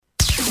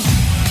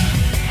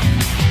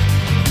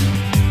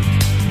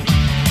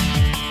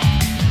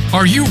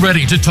Are you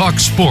ready to talk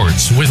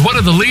sports with one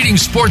of the leading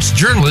sports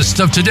journalists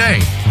of today?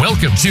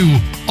 Welcome to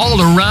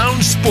All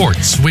Around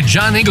Sports with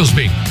John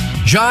Inglesby.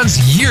 John's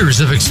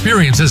years of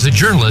experience as a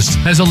journalist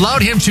has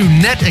allowed him to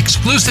net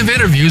exclusive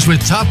interviews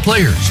with top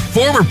players,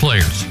 former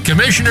players,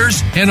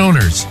 commissioners, and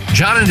owners.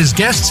 John and his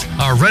guests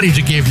are ready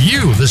to give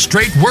you the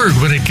straight word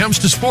when it comes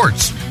to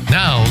sports.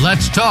 Now,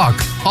 let's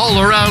talk All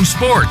Around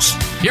Sports.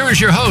 Here is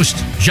your host,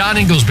 John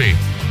Inglesby.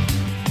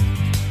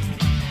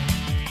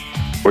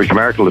 Voice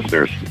America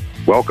listeners,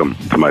 welcome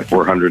to my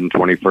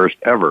 421st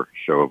ever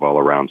show of All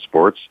Around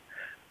Sports.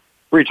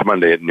 For each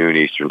Monday at noon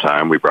Eastern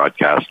Time, we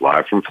broadcast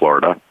live from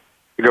Florida.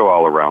 We go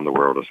all around the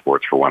world of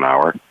sports for 1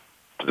 hour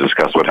to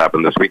discuss what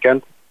happened this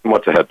weekend and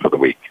what's ahead for the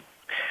week.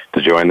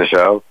 To join the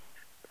show,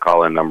 the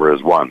call-in number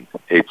is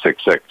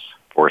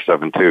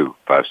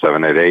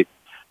 1-866-472-5788,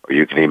 or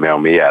you can email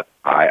me at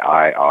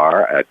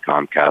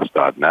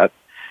iir@comcast.net,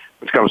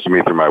 which comes to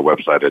me through my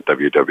website at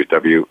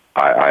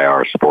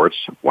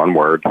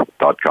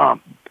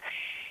www.iirsports.com.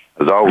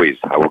 As always,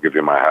 I will give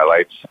you my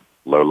highlights,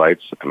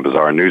 lowlights, and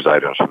bizarre news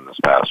items from this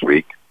past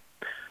week.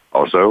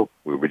 Also,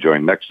 we will be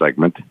joined next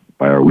segment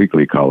by our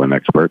weekly call-in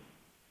expert,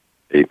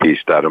 AP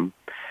Stedham,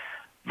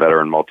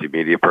 veteran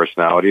multimedia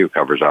personality who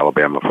covers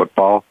Alabama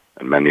football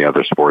and many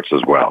other sports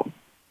as well.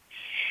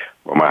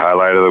 Well, my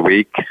highlight of the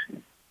week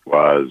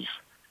was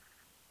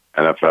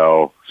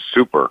NFL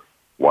Super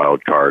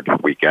Wild Card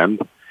Weekend,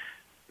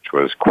 which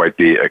was quite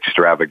the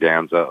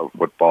extravaganza of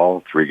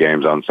football. 3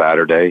 games on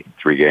Saturday,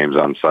 3 games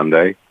on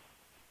Sunday,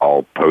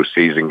 all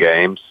postseason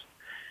games.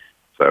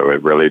 So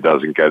it really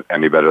doesn't get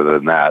any better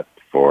than that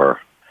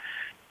for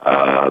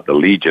the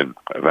legion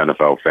of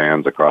NFL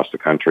fans across the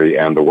country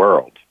and the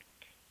world.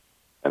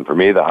 And for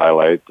me, the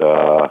highlight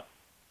of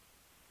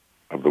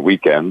the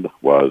weekend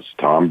was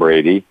Tom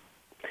Brady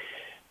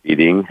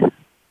and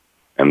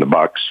the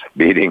Bucs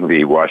beating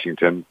the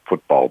Washington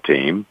football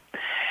team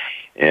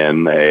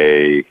in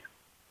a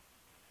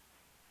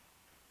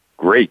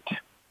great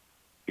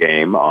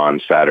game on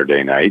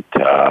Saturday night.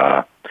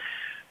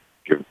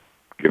 Give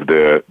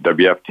the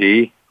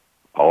WFT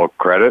all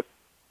credit.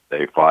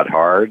 They fought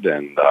hard,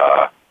 and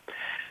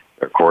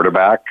their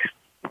quarterback,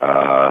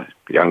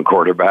 young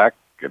quarterback,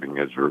 getting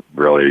his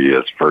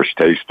first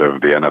taste of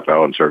the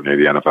NFL and certainly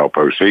the NFL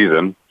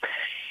postseason.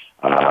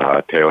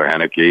 Taylor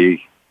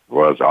Heinicke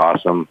was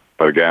awesome.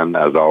 But again,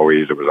 as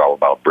always, it was all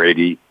about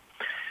Brady.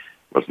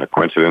 It wasn't a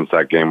coincidence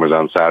that game was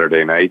on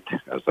Saturday night.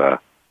 As a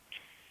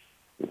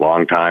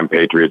longtime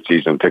Patriot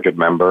season ticket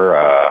member,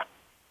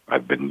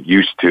 I've been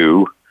used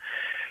to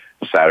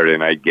Saturday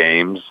night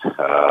games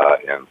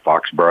in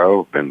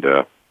Foxborough. Been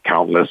to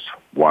countless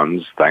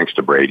ones thanks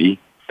to Brady.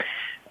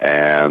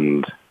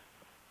 And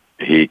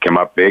he came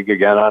up big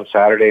again on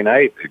Saturday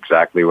night,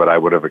 exactly what I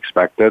would have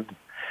expected.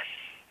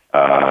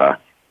 The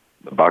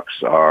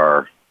Bucs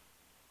are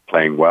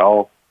playing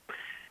well,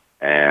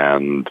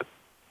 and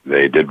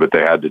they did what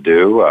they had to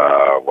do.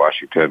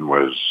 Washington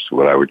was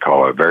what I would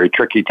call a very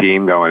tricky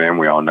team going in.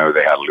 We all know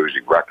they had a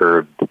losing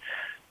record. A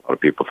lot of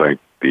people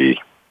think the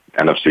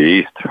NFC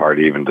East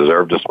hardly even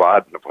deserved a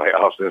spot in the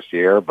playoffs this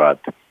year, but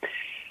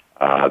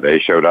they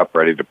showed up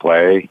ready to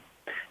play.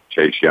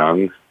 Chase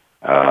Young,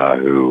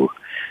 who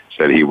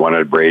said he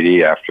wanted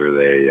Brady after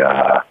they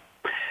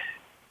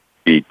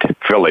beat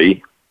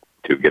Philly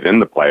to get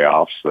in the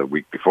playoffs the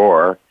week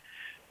before,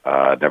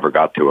 never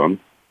got to him.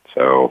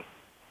 So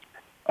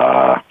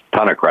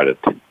ton of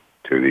credit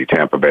to the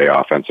Tampa Bay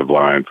offensive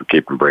line for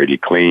keeping Brady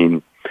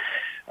clean.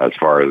 As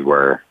far as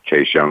where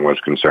Chase Young was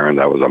concerned,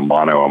 that was a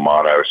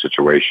mano-a-mano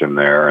situation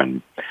there,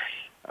 and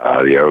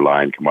the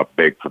O-line came up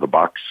big for the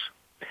Bucs.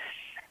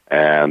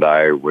 And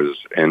I was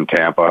in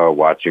Tampa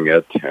watching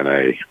it in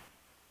a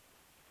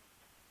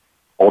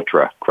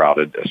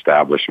ultra-crowded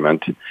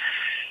establishment.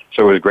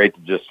 So it was great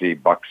to just see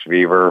Bucs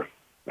fever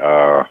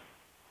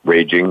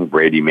raging,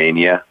 Brady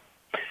mania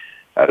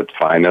at its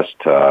finest.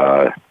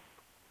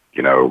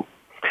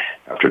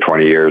 After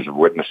 20 years of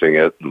witnessing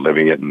it and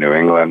living it in New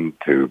England,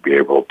 to be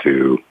able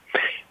to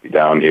be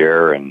down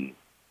here and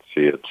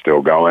see it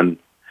still going,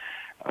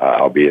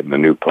 albeit in the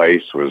new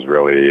place, was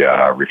really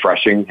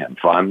refreshing and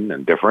fun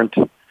and different.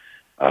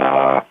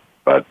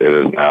 But it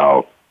is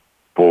now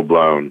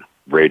full-blown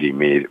Brady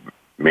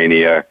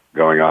mania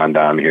going on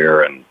down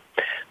here in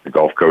the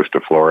Gulf Coast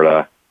of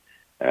Florida,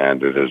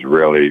 and it is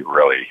really,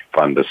 really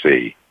fun to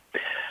see.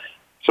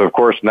 So, of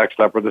course, next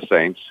up are the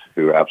Saints,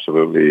 who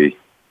absolutely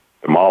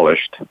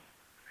demolished the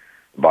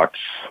Bucs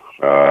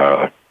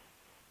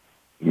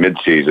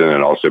mid-season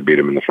and also beat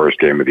them in the first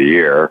game of the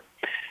year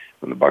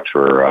when the Bucs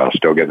were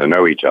still getting to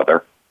know each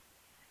other.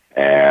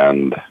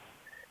 And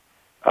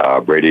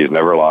Brady has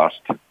never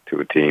lost to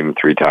a team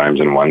 3 times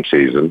in one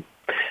season.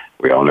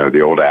 We all know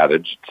the old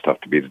adage, it's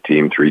tough to beat a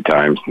team 3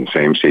 times in the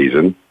same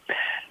season.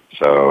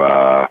 So,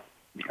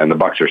 and the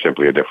Bucs are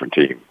simply a different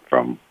team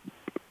from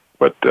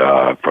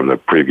the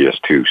previous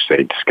 2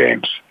 Saints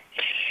games.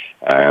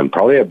 And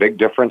probably a big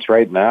difference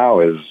right now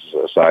is,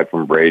 aside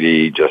from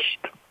Brady just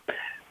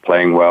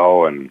playing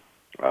well and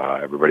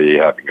everybody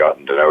having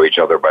gotten to know each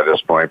other by this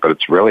point, but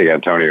it's really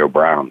Antonio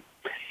Brown.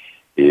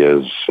 He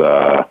is,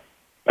 I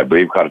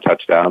believe, caught a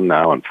touchdown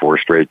now in 4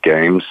 straight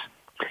games.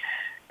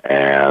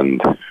 And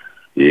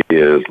he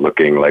is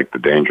looking like the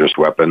dangerous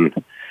weapon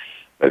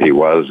that he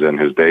was in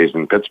his days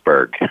in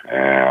Pittsburgh.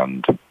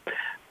 And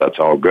that's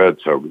all good.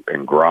 So,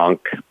 and Gronk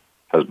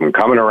has been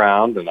coming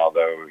around, and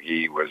although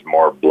he was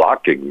more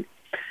blocking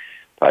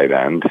tight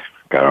end,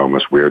 kind of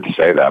almost weird to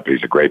say that, but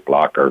he's a great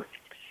blocker.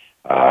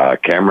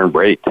 Cameron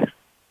Brate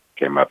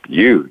came up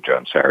huge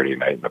on Saturday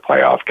night in the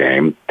playoff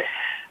game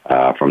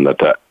from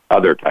the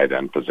other tight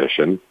end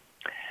position.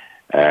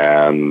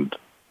 And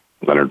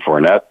Leonard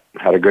Fournette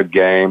had a good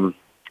game.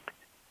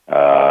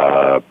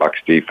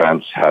 Bucs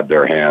defense had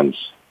their hands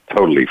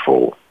totally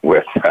full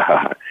with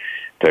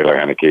Taylor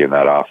Heineke in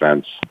that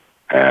offense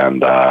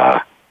and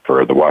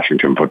for the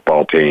Washington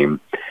football team.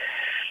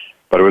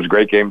 But it was a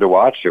great game to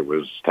watch. It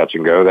was touch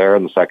and go there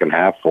in the second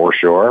half for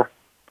sure.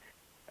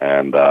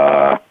 And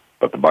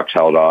but the Bucs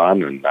held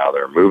on, and now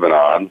they're moving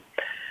on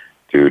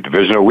to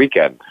divisional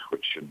weekend,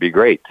 which should be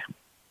great.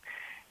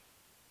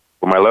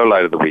 Well, my low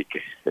light of the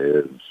week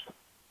is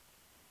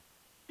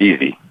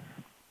easy.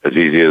 As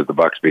easy as the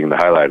Bucs being the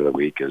highlight of the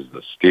week is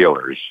the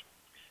Steelers.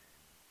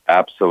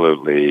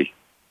 Absolutely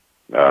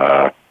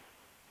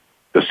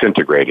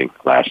disintegrating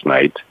last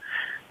night.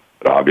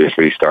 It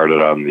obviously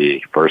started on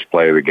the first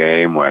play of the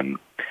game when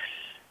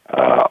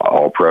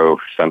All-Pro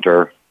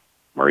center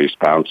Maurice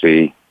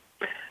Pouncey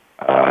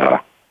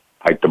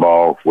hiked the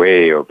ball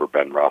way over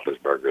Ben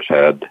Roethlisberger's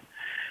head.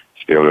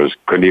 Steelers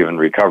couldn't even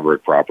recover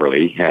it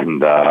properly,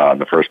 and on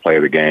the first play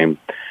of the game,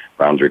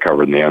 Browns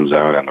recovered in the end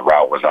zone, and the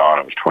route was on.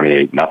 It was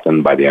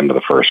 28-0 by the end of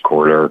the first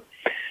quarter.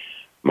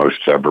 Most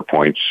ever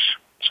points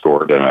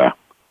scored in a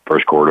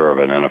first quarter of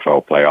an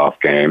NFL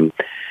playoff game,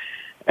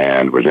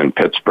 and was in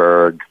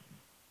Pittsburgh.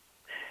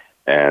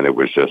 And it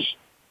was just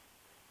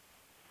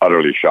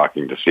utterly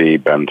shocking to see.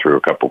 Ben threw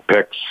a couple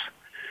picks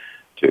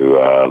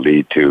to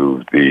lead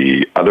to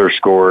the other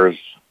scores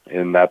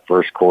in that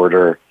first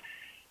quarter.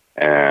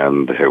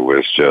 And it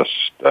was just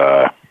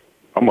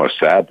almost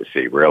sad to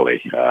see,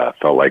 really.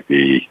 Felt like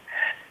the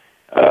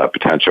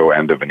potential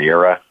end of an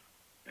era.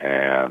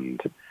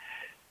 And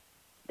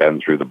Ben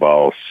threw the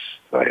ball,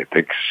 I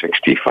think,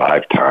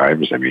 65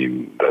 times. I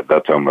mean,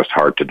 that's almost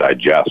hard to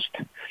digest,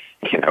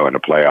 in a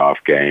playoff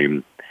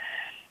game.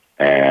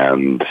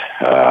 And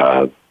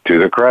to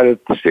the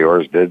credit, the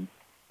Steelers did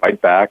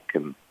fight back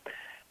and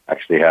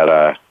actually had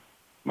a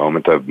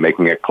moment of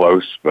making it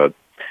close. But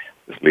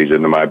this leads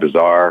into my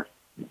bizarre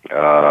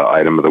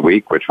item of the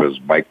week, which was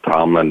Mike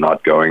Tomlin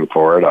not going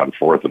for it on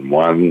 4th and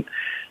 1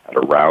 at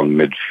around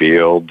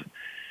midfield.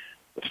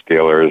 The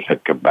Steelers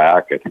had come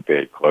back. I think they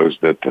had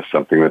closed it to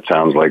something that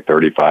sounds like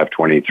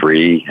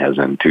 35-23, as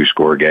in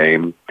 2-score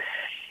game.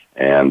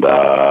 And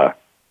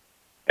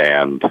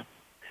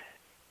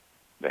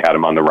they had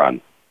him on the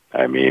run.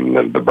 I mean,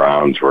 the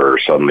Browns were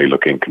suddenly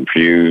looking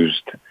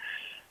confused.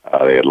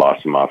 They had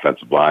lost some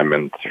offensive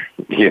linemen,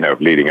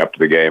 leading up to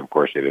the game. Of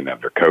course, they didn't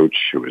have their coach,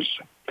 who was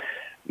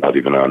not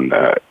even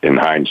in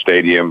Heinz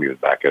Stadium. He was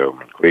back at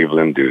home in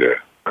Cleveland due to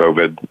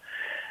COVID.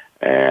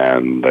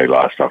 And they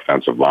lost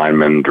offensive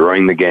linemen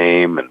during the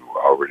game and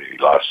already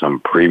lost some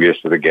previous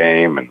to the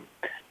game. And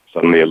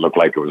suddenly it looked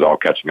like it was all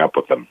catching up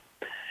with them.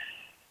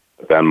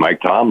 But then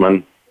Mike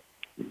Tomlin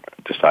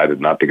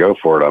decided not to go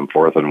for it on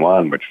 4th and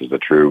 1, which was the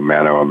true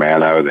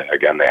mano-a-mano.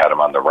 Again, they had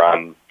him on the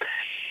run.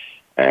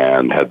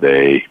 And had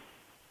they,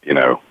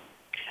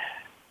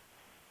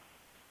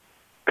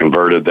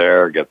 converted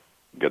there, get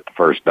the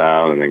first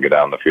down, and then get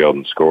down the field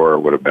and score, it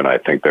would have been, I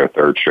think, their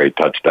 3rd straight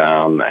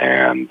touchdown.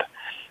 And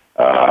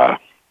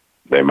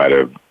they might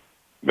have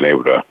been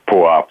able to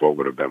pull off what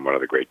would have been one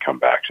of the great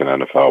comebacks in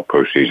NFL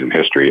postseason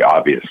history,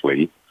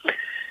 obviously.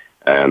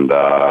 And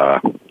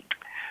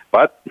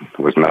but it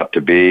was not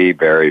to be.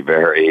 Very,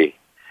 very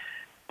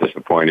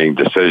disappointing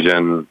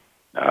decision,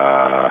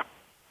 to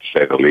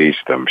say the least.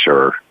 I'm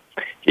sure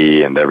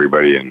he and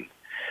everybody in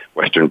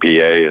Western PA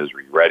is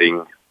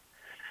regretting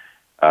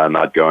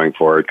not going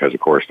for it because, of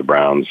course, the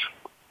Browns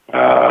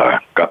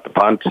got the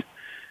punt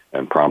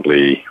and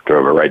promptly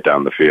drove it right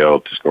down the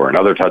field to score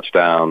another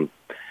touchdown.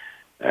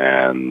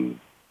 And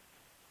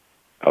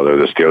although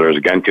the Steelers,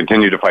 again,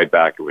 continued to fight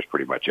back, it was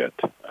pretty much it.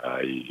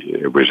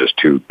 It was just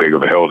too big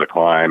of a hill to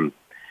climb.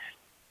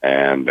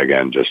 And,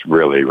 again, just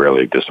really,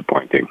 really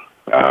disappointing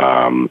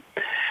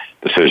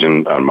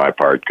decision on my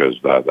part because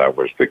that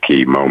was the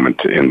key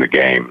moment in the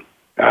game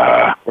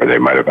where they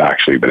might have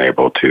actually been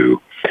able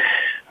to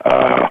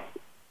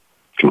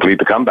complete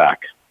the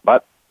comeback.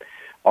 But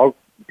got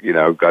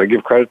to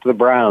give credit to the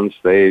Browns.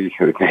 They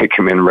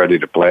come in ready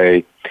to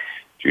play.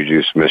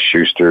 Juju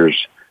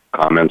Smith-Schuster's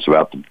comments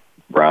about the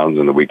Browns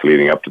in the week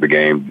leading up to the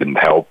game didn't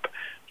help.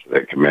 So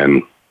they come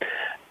in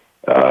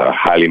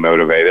highly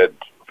motivated.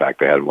 In fact,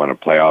 they hadn't won a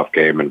playoff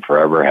game in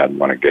forever, hadn't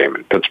won a game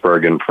in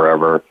Pittsburgh in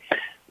forever.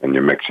 And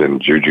you mix in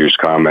Juju's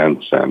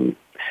comments, and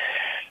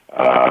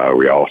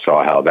we all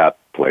saw how that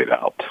played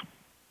out.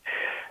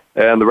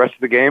 And the rest of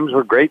the games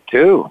were great,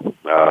 too.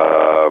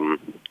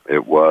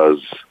 It was,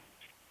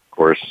 of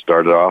course,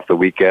 started off the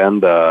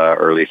weekend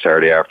early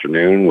Saturday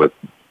afternoon with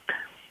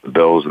The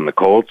Bills and the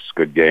Colts,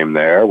 good game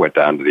there. Went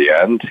down to the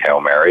end.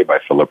 Hail Mary by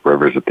Phillip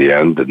Rivers at the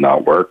end did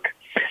not work.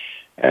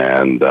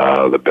 And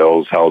the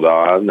Bills held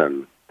on,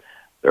 and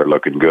they're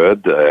looking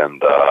good.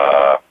 And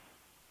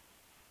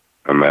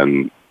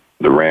then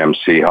the Rams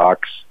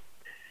Seahawks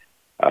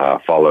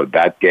followed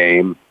that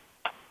game.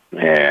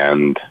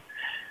 And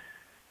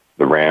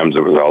the Rams,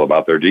 it was all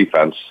about their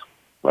defense.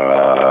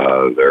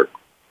 Their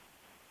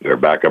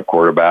backup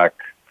quarterback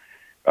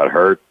got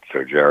hurt,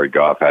 so Jared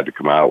Goff had to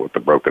come out with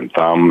a broken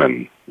thumb,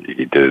 and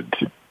he did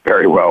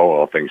very well,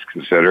 all things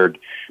considered.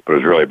 But it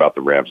was really about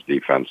the Rams'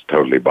 defense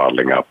totally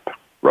bottling up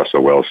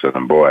Russell Wilson,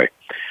 and boy,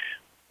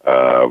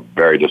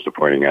 very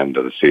disappointing end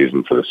of the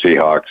season for the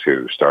Seahawks,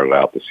 who started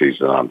out the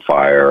season on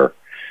fire.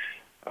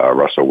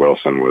 Russell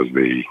Wilson was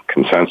the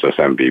consensus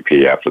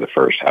MVP after the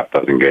first half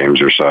dozen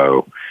games or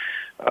so,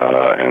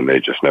 and they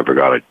just never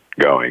got it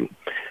going.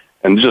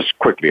 And just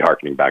quickly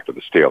hearkening back to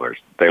the Steelers,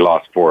 they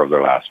lost 4 of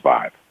their last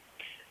 5.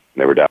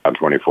 They were down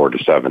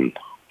 24-7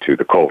 to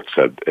the Colts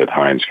at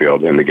Heinz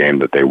Field in the game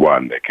that they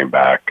won. They came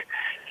back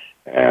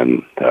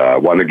and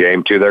won the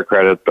game to their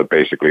credit, but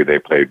basically they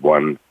played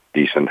one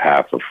decent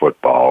half of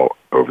football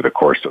over the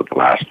course of the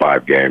last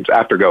 5 games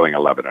after going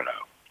 11-0.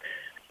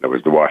 It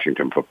was the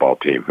Washington football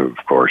team who,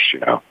 of course,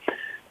 gave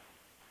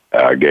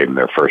them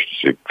their first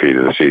defeat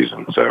of the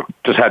season. So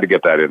just had to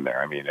get that in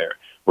there. I mean,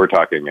 we're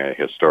talking a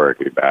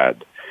historically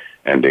bad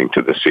ending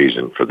to the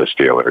season for the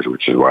Steelers,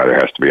 which is why there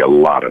has to be a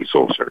lot of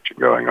soul searching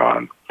going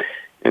on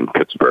in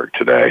Pittsburgh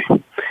today.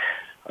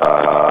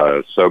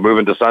 So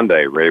moving to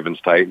Sunday,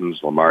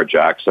 Ravens-Titans, Lamar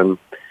Jackson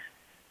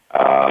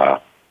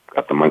got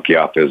the monkey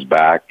off his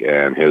back,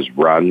 and his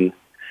run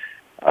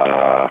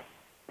for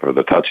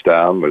the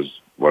touchdown was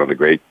one of the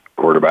great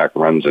quarterback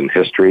runs in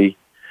history,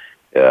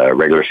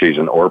 regular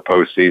season or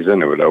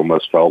postseason. It would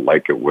almost felt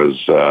like it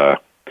was a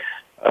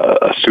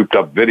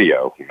souped-up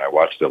video. When I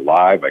watched it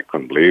live, I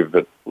couldn't believe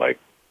it. Like,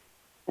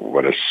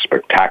 what a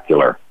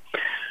spectacular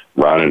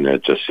run, and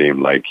it just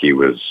seemed like he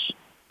was,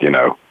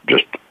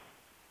 just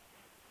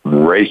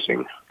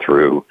racing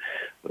through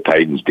the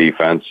Titans'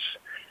 defense,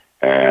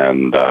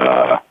 and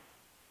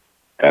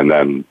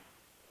then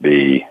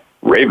the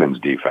Ravens'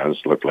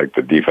 defense looked like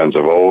the defense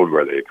of old,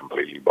 where they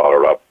completely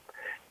bottled up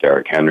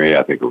Derrick Henry.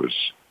 I think it was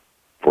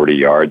 40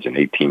 yards and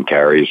 18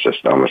 carries,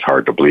 just almost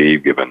hard to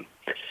believe given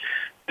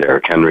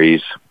Derrick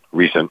Henry's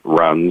recent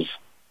runs.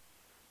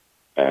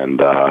 And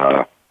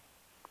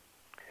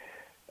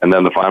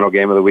then the final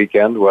game of the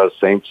weekend was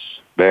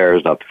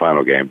Saints-Bears, not the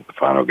final game, but the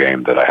final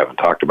game that I haven't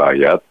talked about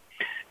yet.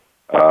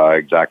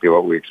 Exactly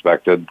what we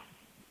expected.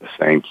 The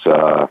Saints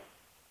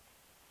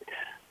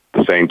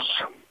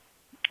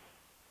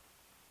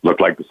looked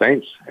like the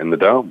Saints in the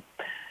Dome.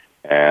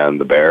 And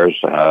the Bears,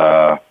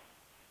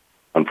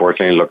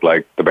 unfortunately, looked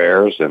like the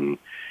Bears, and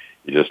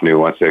you just knew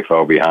once they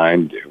fell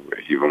behind,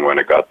 even when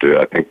it got to,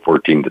 I think,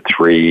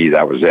 14-3,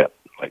 that was it.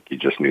 Like, you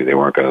just knew they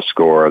weren't going to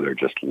score. They're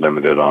just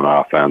limited on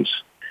offense.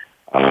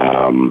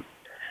 So,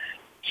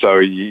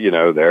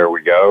 there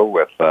we go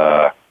with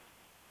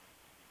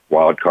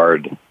wild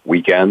card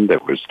weekend.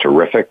 It was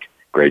terrific.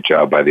 Great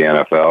job by the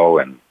NFL.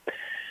 And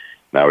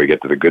now we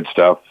get to the good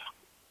stuff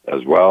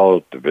as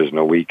well.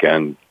 Divisional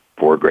weekend,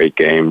 4 great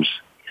games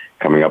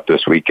coming up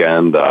this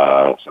weekend.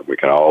 So we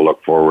can all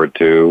look forward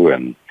to.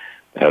 And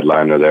the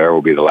headliner there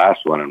will be the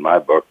last one in my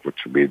book,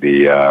 which will be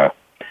the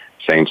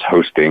Saints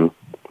hosting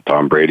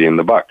Tom Brady and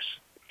the Bucs.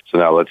 So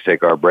now let's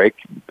take our break.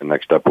 And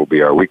next up will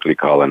be our weekly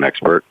call-in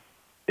expert,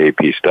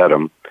 A.P.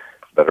 Stedham,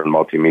 veteran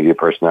multimedia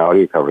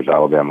personality who covers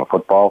Alabama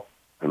football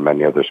and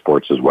many other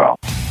sports as well.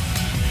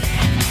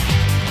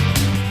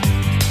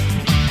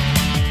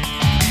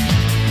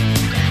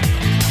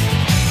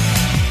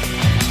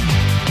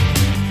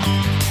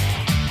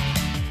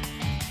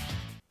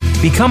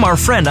 Become our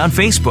friend on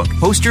Facebook.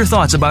 Post your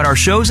thoughts about our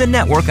shows and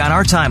network on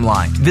our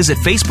timeline. Visit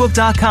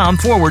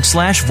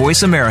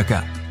Facebook.com/Voice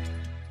America.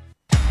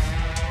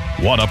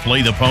 Want to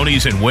play the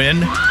ponies and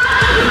win?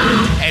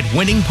 At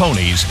Winning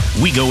Ponies,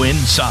 we go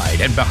inside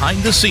and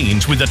behind the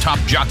scenes with the top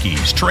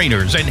jockeys,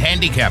 trainers, and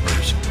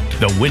handicappers.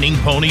 The Winning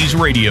Ponies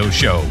radio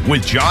show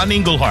with John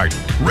Englehart,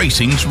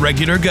 racing's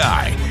regular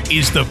guy,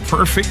 is the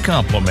perfect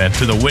complement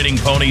to the Winning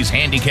Ponies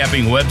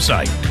handicapping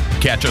website.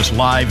 Catch us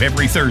live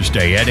every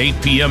Thursday at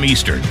 8 p.m.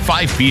 Eastern,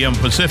 5 p.m.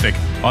 Pacific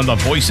on the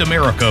Voice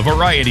America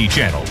Variety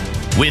Channel.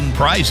 Win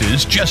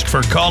prizes just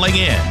for calling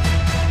in.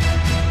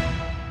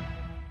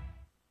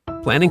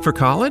 Planning for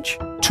college?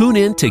 Tune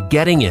in to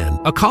Getting In,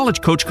 a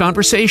college coach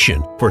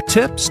conversation for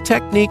tips,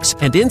 techniques,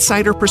 and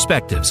insider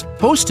perspectives.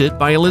 Hosted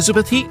by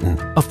Elizabeth Heaton,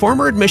 a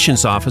former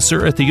admissions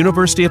officer at the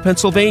University of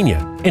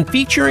Pennsylvania, and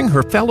featuring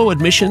her fellow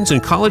admissions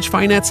and college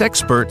finance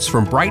experts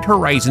from Bright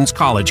Horizons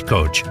College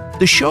Coach.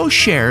 The show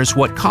shares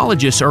what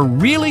colleges are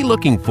really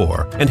looking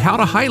for and how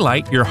to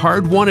highlight your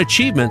hard-won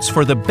achievements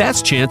for the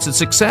best chance at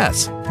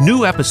success.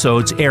 New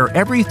episodes air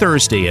every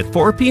Thursday at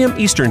 4 p.m.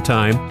 Eastern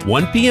Time,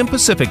 1 p.m.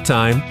 Pacific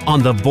Time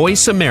on the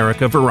Voice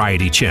America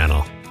Variety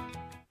Channel.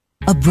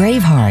 A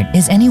brave heart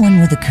is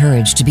anyone with the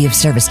courage to be of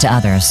service to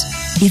others.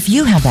 If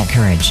you have that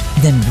courage,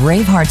 then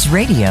Brave Hearts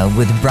Radio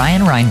with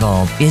Brian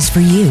Reinbold is for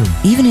you.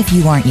 Even if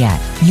you aren't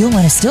yet, you'll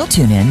want to still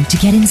tune in to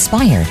get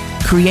inspired,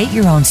 create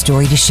your own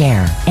story to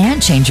share,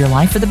 and change your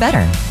life for the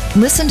better.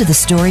 Listen to the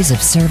stories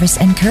of service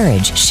and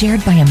courage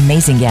shared by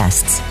amazing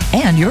guests,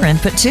 and your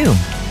input too.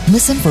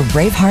 Listen for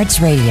Brave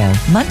Hearts Radio,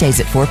 Mondays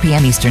at 4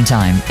 p.m. Eastern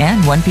Time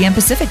and 1 p.m.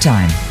 Pacific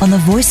Time on the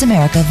Voice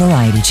America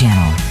Variety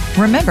Channel.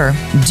 Remember,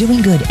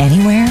 doing good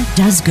anywhere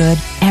does good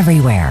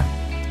everywhere.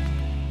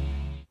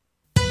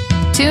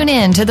 Tune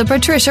in to The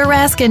Patricia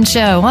Raskin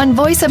Show on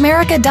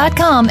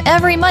VoiceAmerica.com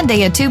every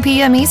Monday at 2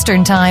 p.m.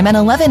 Eastern Time and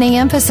 11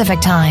 a.m. Pacific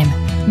Time.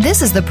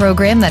 This is the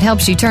program that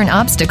helps you turn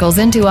obstacles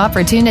into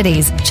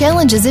opportunities,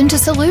 challenges into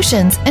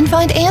solutions, and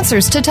find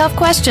answers to tough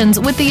questions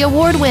with the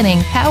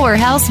award-winning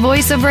powerhouse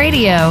voice of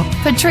radio,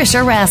 Patricia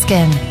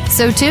Raskin.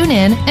 So tune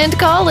in and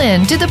call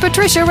in to The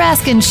Patricia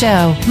Raskin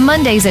Show,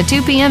 Mondays at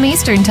 2 p.m.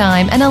 Eastern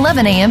Time and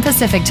 11 a.m.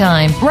 Pacific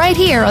Time, right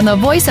here on the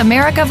Voice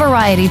America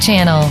Variety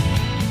Channel.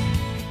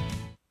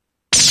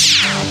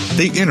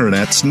 The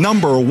Internet's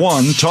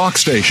 #1 talk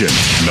station.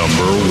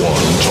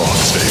 #1 talk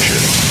station.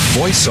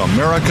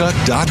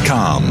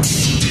 VoiceAmerica.com.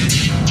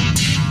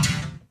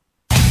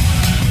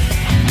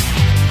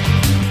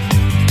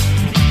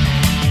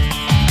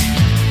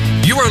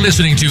 You are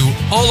listening to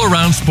All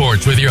Around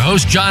Sports with your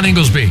host, John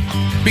Inglesby.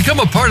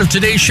 Become a part of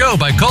today's show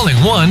by calling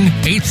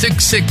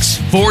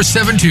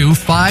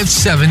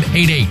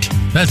 1-866-472-5788.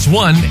 That's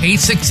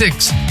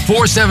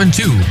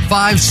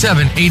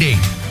 1-866-472-5788.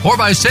 Or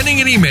by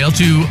sending an email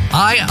to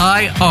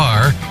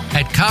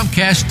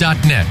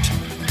iir@comcast.net.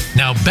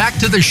 Now back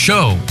to the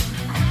show.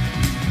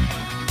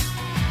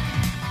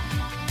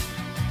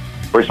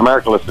 Voice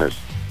America listeners,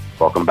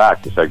 welcome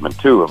back to segment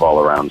 2 of All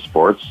Around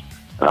Sports.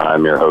 And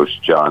I'm your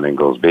host, John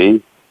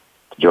Inglesby.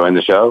 To join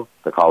the show,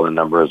 the call-in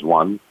number is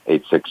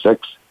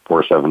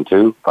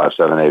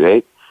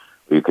 1-866-472-5788.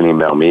 You can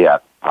email me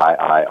at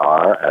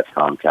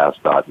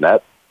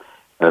iir@comcast.net.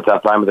 And it's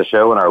that time of the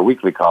when our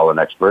weekly call-in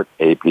expert,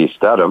 AP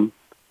Studham,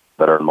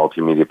 veteran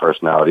multimedia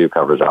personality who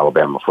covers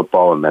Alabama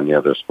football and many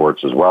other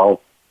sports as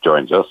well,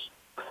 joins us.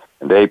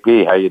 And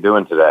AP, how you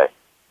doing today?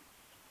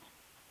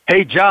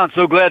 Hey, John,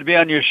 so glad to be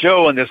on your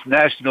show on this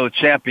National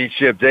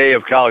Championship Day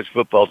of college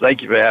football.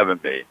 Thank you for having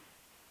me.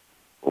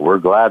 Well, we're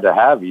glad to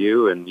have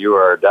you, and you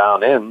are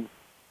down in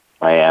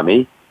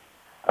Miami.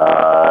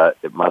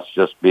 It must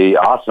just be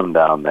awesome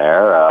down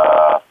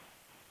there.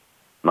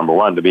 Number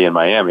one, to be in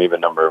Miami,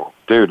 but number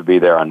two, to be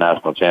there on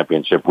National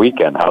Championship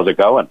weekend. How's it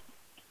going?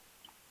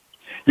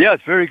 Yeah,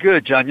 it's very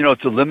good, John. You know,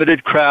 it's a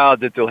limited crowd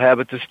that they'll have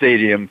at the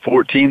stadium,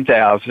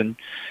 14,000.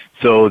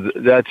 So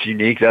that's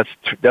unique. That's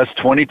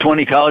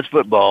 2020 college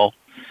football.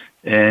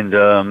 And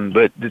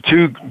but the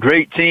two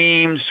great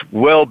teams,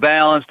 well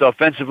balanced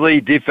offensively,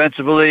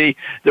 defensively.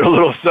 They're a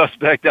little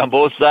suspect on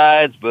both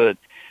sides, but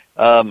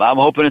I'm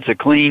hoping it's a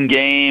clean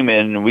game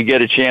and we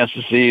get a chance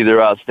to see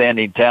their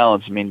outstanding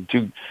talents. I mean,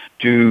 two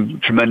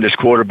tremendous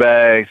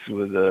quarterbacks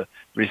with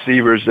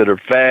receivers that are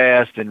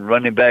fast and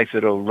running backs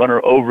that will run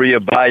over you,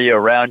 by you,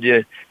 around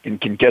you,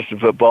 and can catch the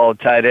football.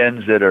 Tight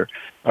ends that are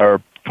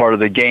part of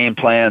the game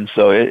plan.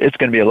 So it's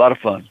going to be a lot of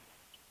fun.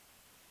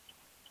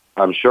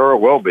 I'm sure it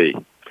will be.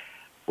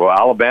 Well,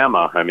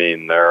 Alabama, I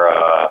mean,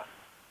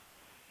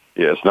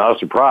 it's not a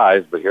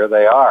surprise, but here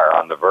they are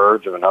on the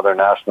verge of another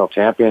national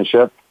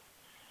championship.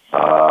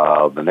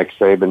 The Nick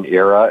Saban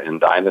era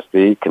and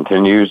dynasty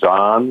continues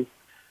on.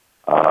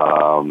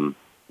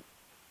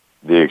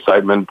 The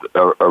excitement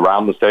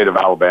around the state of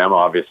Alabama,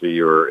 obviously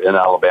you're in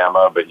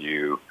Alabama, but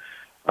you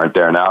aren't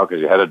there now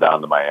because you headed down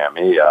to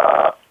Miami.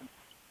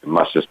 It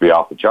must just be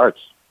off the charts.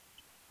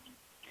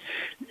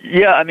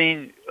 Yeah, I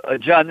mean,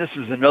 John, this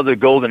is another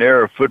golden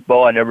era of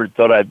football. I never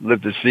thought I'd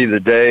live to see the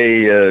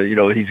day.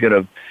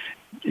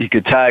 He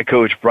could tie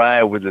Coach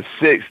Bryant with the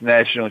 6th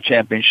national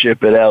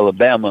championship at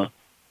Alabama,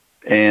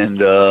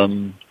 and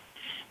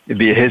it'd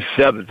be his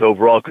 7th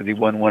overall because he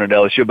won one at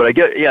LSU. But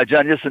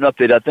John, just an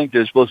update. I think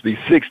there's supposed to be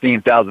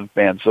 16,000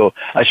 fans, so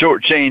I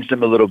shortchanged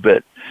him a little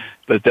bit,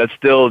 but that's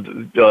still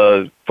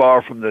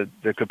far from the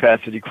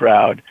capacity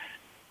crowd.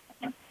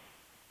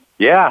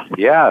 Yeah,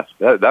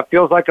 that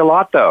feels like a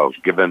lot, though,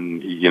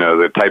 given,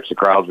 the types of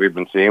crowds we've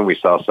been seeing. We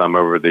saw some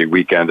over the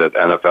weekend at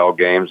NFL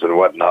games and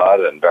whatnot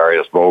and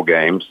various bowl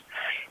games.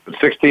 But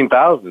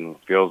 16,000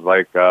 feels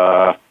like,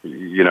 about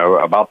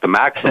the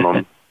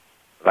maximum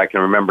that I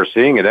can remember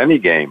seeing at any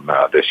game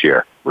this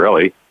year,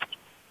 really.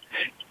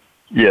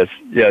 Yes,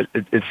 yeah,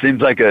 it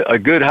seems like a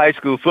good high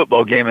school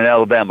football game in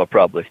Alabama,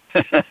 probably.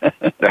 Right,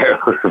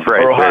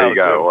 there you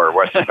go, or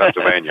Western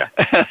Pennsylvania.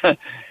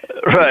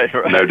 Right.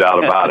 No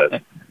doubt about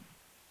it.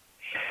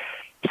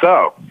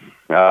 So,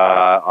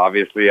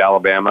 obviously,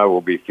 Alabama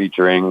will be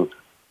featuring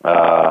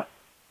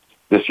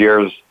this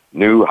year's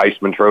new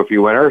Heisman Trophy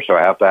winner. So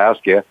I have to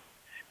ask you,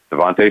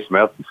 Devontae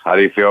Smith, how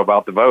do you feel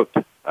about the vote?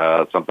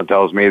 Something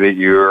tells me that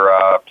you're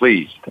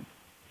pleased.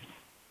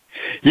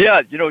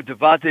 Yeah,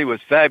 Devontae was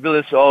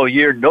fabulous all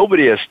year.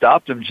 Nobody has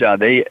stopped him, John.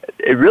 They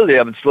really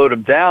haven't slowed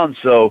him down.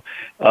 So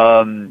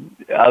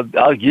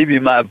I'll give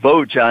you my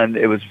vote, John.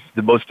 It was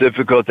the most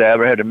difficult I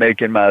ever had to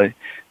make in my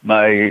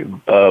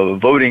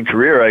voting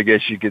career, I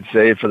guess you could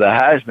say, for the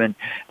Heisman.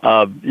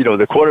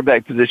 The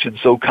quarterback position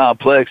is so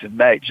complex, and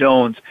Mac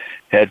Jones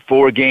had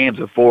 4 games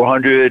of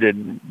 400,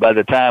 and by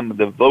the time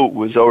the vote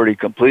was already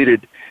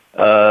completed,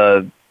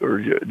 or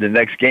the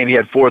next game, he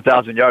had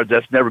 4,000 yards.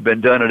 That's never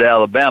been done at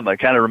Alabama. It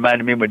kind of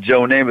reminded me when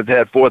Joe Namath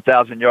had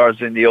 4,000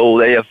 yards in the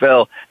old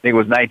AFL. I think it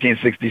was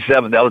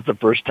 1967. That was the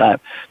first time.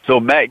 So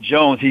Mac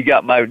Jones, he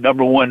got my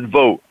number 1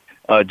 vote,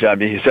 John.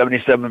 He's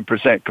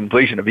 77%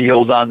 completion. If he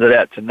holds on to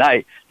that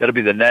tonight, that'll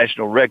be the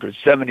national record,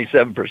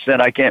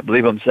 77%. I can't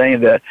believe I'm saying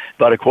that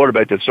about a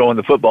quarterback that's throwing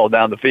the football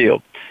down the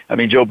field. I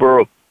mean, Joe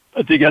Burrow,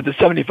 I think, got to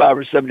 75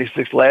 or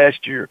 76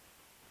 last year,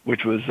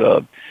 which was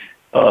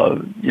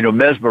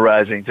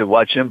mesmerizing to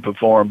watch him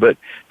perform. But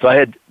so I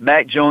had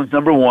Mac Jones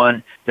number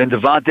 1, then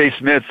Devontae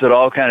Smith set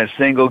all kind of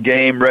single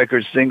game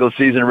records, single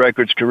season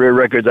records, career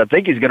records. I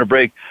think he's going to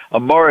break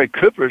Amari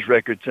Cooper's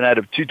record tonight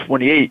of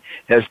 228,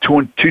 has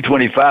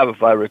 225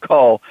 if I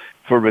recall,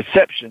 for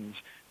receptions.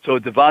 So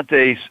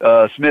Devontae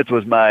Smith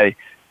was my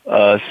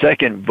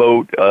second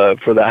vote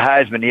for the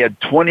Heisman. He had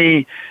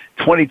 20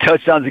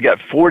 touchdowns. He got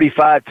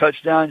 45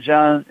 touchdowns,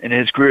 John, in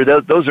his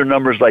career. Those are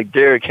numbers like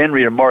Derrick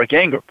Henry and Mark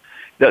Ingram.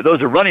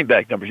 Those are running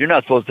back numbers. You're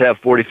not supposed to have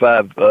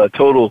 45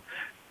 total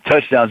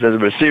touchdowns as a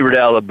receiver to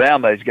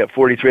Alabama. He's got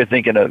 43, I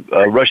think, in a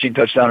rushing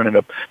touchdown and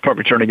a punt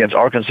return against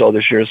Arkansas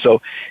this year. So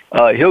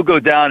he'll go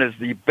down as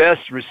the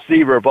best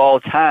receiver of all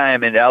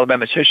time in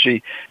Alabama's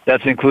history.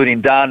 That's including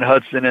Don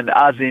Hudson and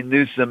Ozzie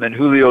Newsome and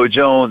Julio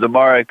Jones,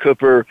 Amari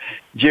Cooper,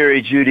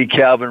 Jerry Jeudy,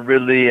 Calvin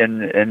Ridley,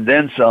 and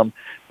then some.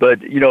 But,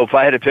 if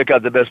I had to pick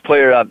out the best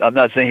player, I'm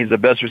not saying he's the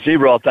best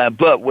receiver all time,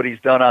 but what he's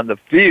done on the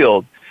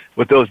field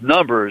with those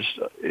numbers,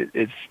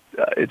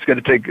 it's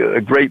going to take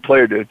a great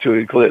player to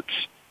eclipse.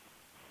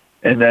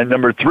 And then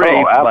number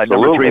 3, my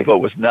number 3 vote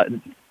was not.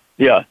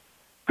 Yeah,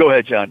 go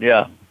ahead, John.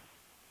 Yeah.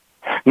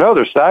 No,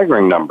 they're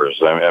staggering numbers.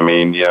 I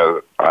mean,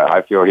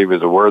 I feel he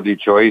was a worthy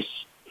choice.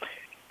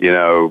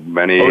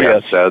 Many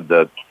have said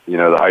that the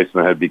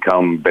Heisman had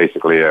become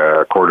basically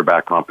a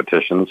quarterback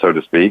competition, so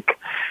to speak.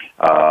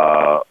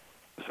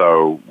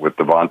 So with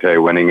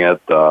Devontae winning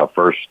it,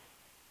 first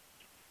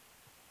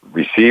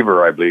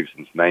receiver, I believe,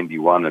 since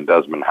 91, and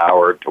Desmond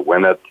Howard to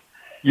win it.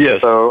 Yes.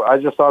 So I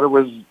just thought it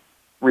was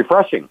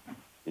refreshing.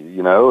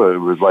 It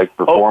was like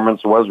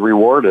performance was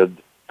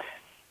rewarded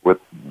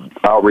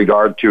without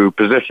regard to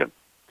position,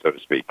 so to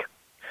speak.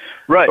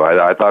 Right. So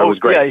I thought it was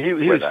great. Yeah, he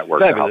was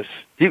fabulous.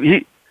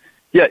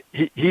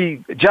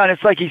 John,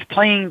 it's like he's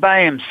playing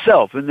by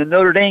himself. In the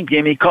Notre Dame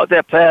game, he caught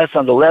that pass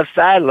on the left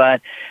sideline.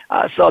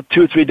 I saw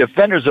 2 or 3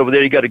 defenders over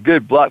there. He got a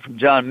good block from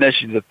John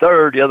Mechie III,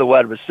 the other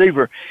wide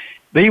receiver.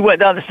 But he went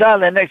down the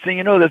sideline. Next thing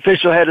you know, the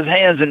official had his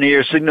hands in the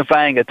air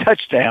signifying a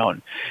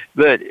touchdown.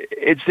 But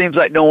it seems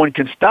like no one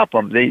can stop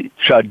him. They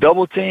try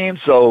double team.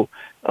 So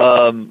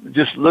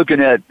just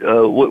looking at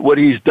what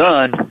he's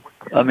done,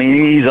 I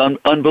mean, he's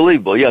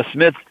unbelievable. Yeah,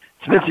 Smith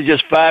is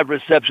just 5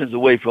 receptions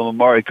away from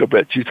Amari Cooper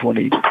at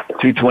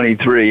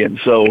 223. And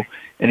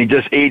he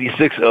just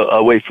 86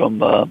 away from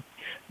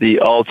the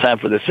all-time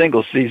for the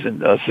single season,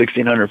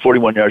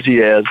 1,641 yards he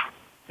has.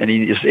 And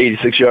he's just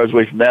 86 yards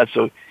away from that.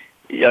 So,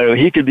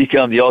 he could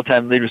become the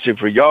all-time lead receiver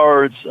for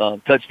yards,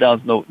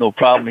 touchdowns, no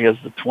problem. He has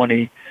the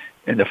 20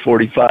 and the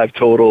 45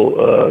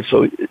 total.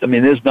 So, I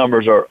mean, his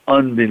numbers are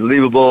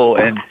unbelievable,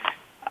 and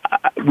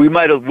we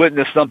might have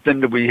witnessed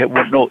something that we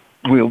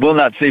will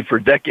not see for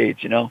decades,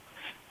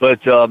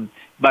 But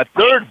my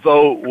third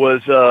vote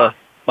was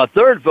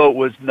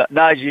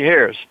Najee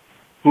Harris,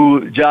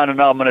 who, John,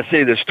 and I'm going to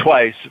say this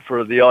twice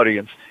for the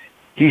audience.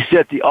 He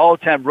set the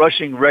all-time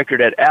rushing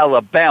record at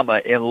Alabama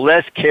in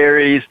less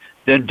carries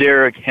than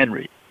Derrick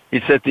Henry.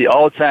 He set the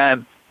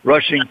all-time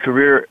rushing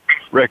career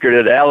record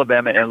at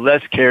Alabama in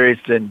less carries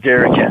than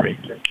Derrick Henry.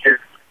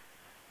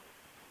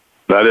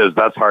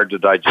 That's hard to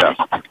digest.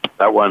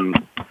 That one,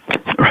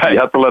 right. You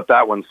have to let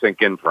that one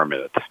sink in for a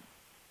minute.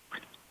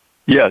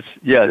 Yes.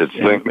 We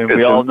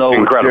all know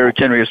what Derrick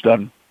Henry has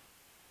done.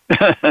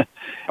 Oh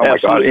my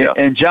God! Yeah.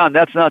 And John,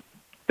 that's not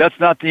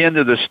the end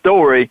of the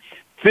story.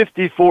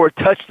 54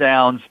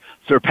 touchdowns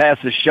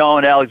surpasses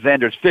Sean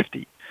Alexander's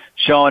 50.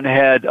 Sean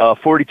had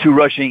 42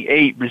 rushing,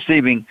 8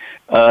 receiving.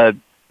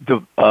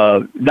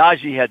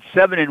 Najee had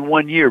 7 in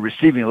 1 year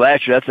receiving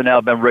last year. That's an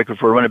Alabama record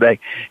for a running back.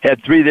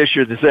 Had 3 this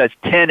year. That's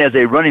 10 as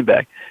a running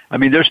back. I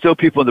mean, there's still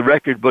people in the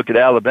record book at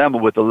Alabama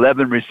with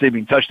 11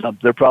 receiving touchdowns.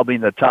 They're probably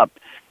in the top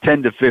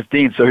 10 to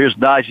 15. So here's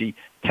Najee,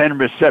 10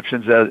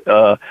 receptions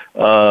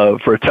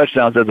for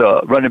touchdowns as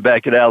a running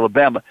back at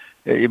Alabama.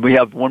 We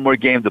have one more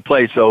game to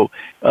play, so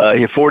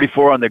he had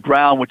 44 on the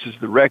ground, which is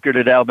the record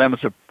at Alabama,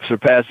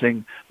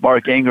 surpassing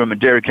Mark Ingram and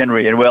Derrick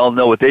Henry, and we all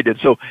know what they did.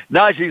 So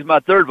Najee's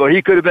my third vote.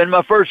 He could have been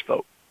my first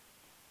vote.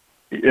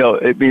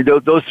 I mean,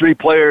 those 3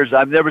 players,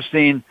 I've never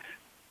seen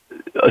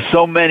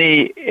so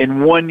many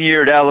in 1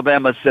 year at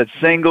Alabama set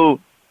single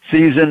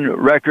season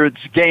records,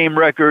 game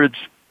records,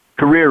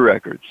 career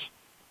records.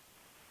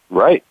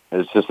 Right.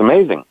 It's just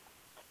amazing.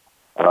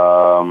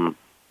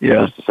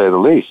 Just to say the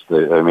least.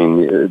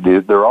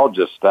 They're all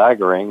just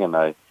staggering, and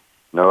I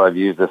know I've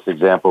used this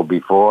example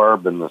before,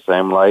 but in the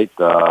same light,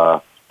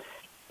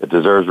 it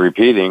deserves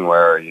repeating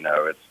where,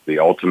 it's the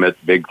ultimate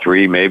big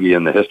three maybe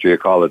in the history of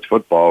college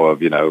football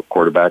of,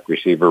 quarterback,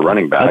 receiver,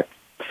 running back.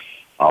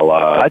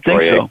 I think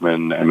Troy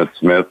Aikman, Emmitt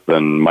Smith,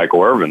 and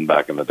Michael Irvin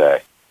back in the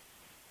day.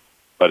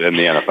 But in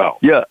the NFL.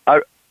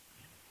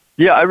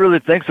 Yeah, I really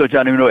think so,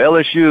 John.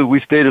 LSU, we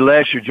stated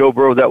last year, Joe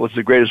Burrow, that was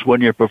the greatest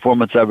one-year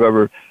performance I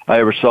ever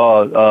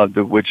saw,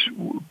 which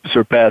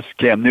surpassed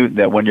Cam Newton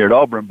that 1 year at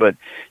Auburn. But,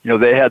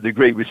 they had the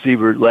great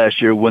receiver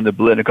last year win the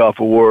Biletnikoff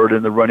Award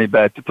and the running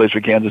back that plays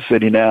for Kansas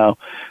City now.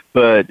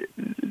 But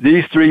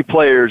these three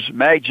players,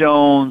 Mac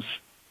Jones,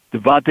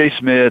 Devontae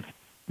Smith,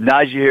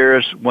 Najee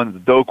Harris won the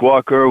Doak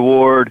Walker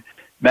Award.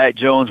 Mac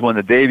Jones won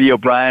the Davey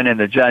O'Brien and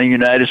the Johnny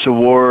Unitas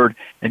Award,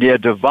 and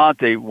yet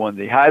Devontae won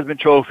the Heisman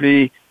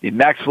Trophy, the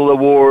Maxwell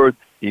Award,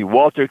 the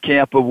Walter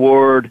Camp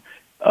Award,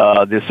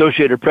 the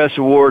Associated Press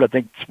Award. I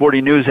think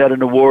Sporting News had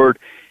an award.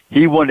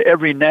 He won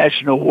every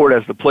national award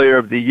as the Player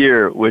of the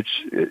Year, which,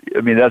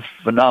 that's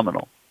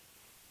phenomenal.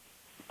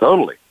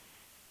 Totally.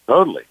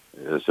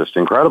 It's just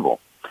incredible.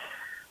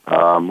 It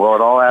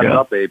all adds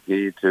up, AP,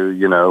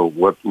 to,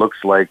 what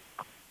looks like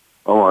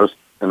almost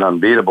an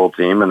unbeatable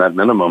team, and at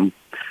minimum,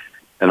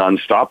 an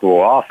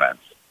unstoppable offense.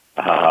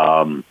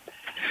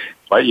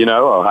 But,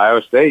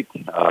 Ohio State,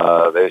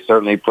 they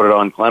certainly put it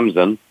on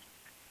Clemson,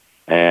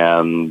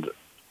 and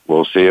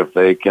we'll see if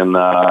they can,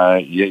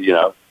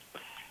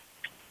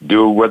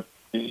 do what,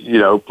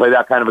 play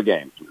that kind of a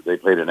game. They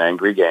played an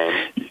angry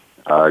game,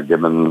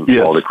 given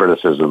all the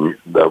criticism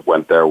that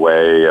went their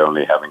way,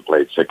 only having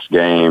played 6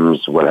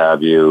 games, what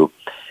have you,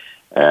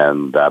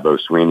 and Dabo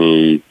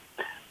Swinney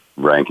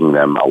ranking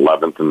them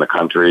 11th in the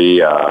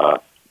country,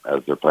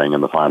 as they're playing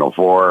in the Final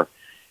Four.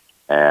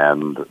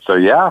 And so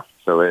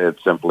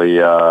it's simply,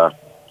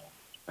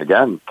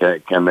 again,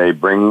 can they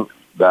bring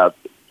that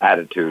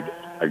attitude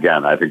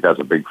again? I think that's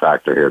a big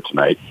factor here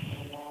tonight.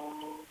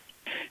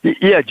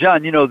 Yeah,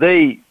 John,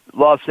 they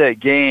lost that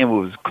game.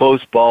 It was a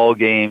close ball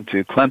game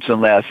to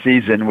Clemson last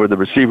season where the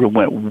receiver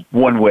went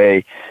one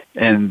way,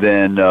 and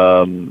then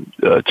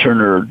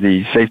Turner,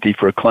 the safety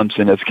for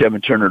Clemson, that's Kevin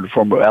Turner, the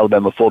former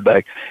Alabama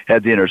fullback,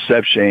 had the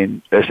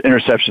interception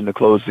to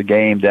close the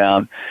game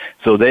down.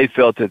 So they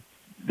felt that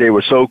they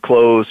were so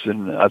close,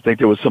 and I think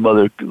there was some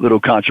other little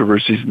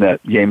controversies in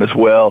that game as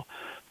well.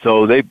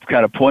 So they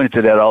kind of pointed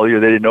to that all year.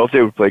 They didn't know if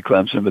they would play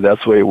Clemson, but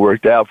that's the way it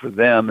worked out for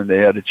them, and they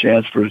had a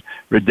chance for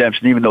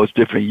redemption. Even though it's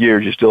different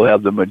years, you still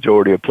have the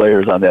majority of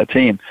players on that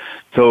team.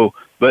 So,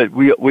 but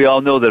we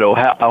all know that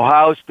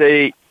Ohio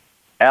State,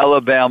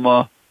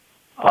 Alabama,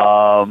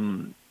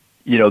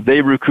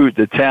 they recruit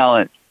the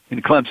talent,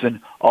 in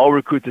Clemson all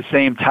recruit the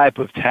same type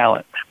of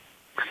talent,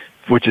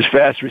 which is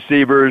fast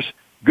receivers,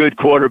 good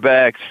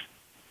quarterbacks,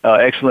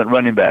 excellent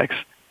running backs.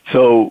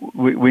 So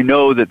we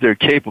know that they're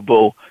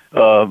capable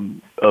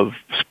of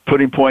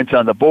putting points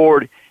on the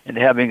board and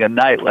having a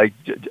night like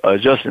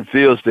Justin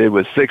Fields did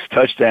with 6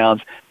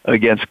 touchdowns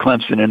against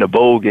Clemson in a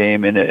bowl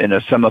game, in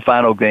a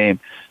semifinal game.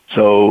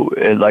 So,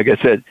 and like I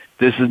said,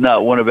 this is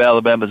not one of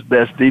Alabama's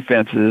best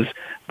defenses,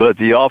 but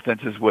the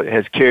offense is what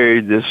has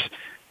carried this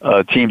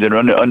team to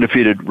an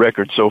undefeated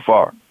record so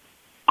far.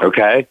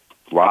 Okay.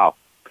 Wow.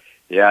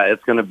 Yeah,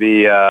 it's going to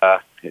be,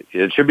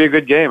 it should be a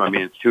good game. I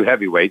mean, it's 2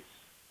 heavyweights,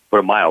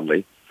 put it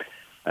mildly.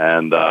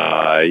 And,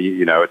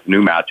 it's a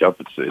new matchup.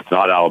 It's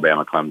not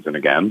Alabama Clemson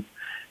again.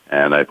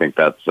 And I think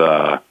that's,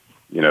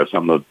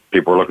 something that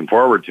people are looking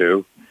forward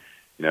to,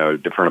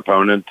 different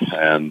opponent.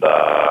 And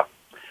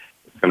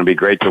it's going to be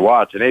great to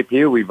watch. And AP,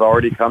 we've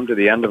already come to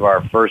the end of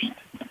our first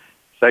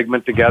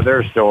segment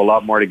together. Still a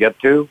lot more to get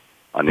to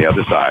on the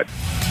other side.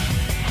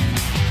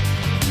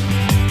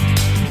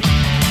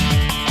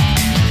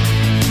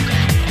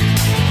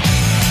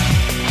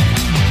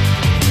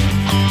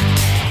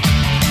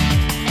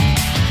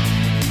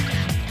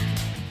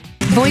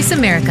 Voice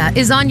America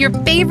is on your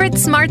favorite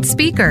smart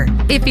speaker.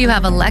 If you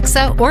have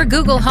Alexa or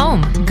Google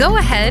Home, go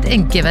ahead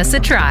and give us a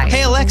try.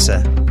 Hey,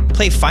 Alexa,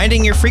 play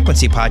Finding Your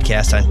Frequency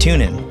podcast on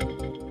TuneIn.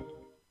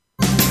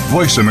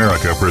 Voice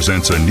America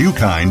presents a new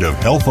kind of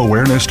health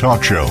awareness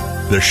talk show,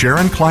 the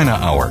Sharon Kleina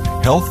Hour,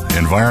 Health,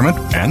 Environment,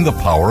 and the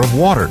Power of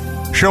Water.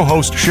 Show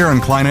host Sharon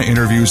Kleina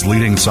interviews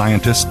leading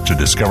scientists to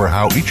discover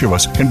how each of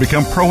us can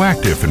become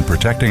proactive in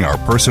protecting our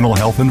personal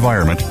health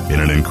environment in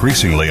an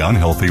increasingly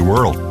unhealthy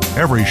world.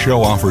 Every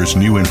show offers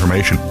new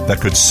information that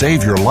could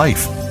save your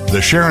life.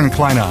 The Sharon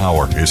Kleina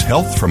Hour is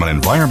health from an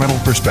environmental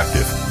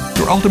perspective,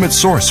 your ultimate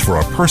source for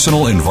a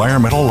personal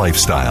environmental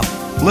lifestyle.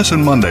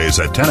 Listen Mondays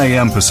at 10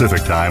 a.m.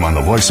 Pacific Time on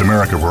the Voice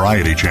America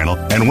Variety Channel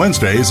and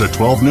Wednesdays at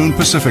 12 noon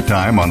Pacific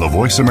Time on the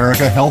Voice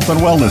America Health and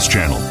Wellness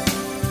Channel.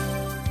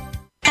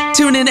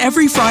 Tune in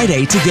every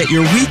Friday to get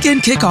your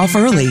weekend kickoff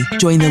early.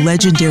 Join the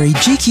legendary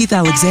G. Keith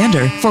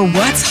Alexander for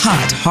What's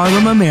Hot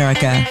Harlem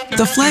America.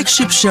 The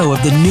flagship show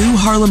of the new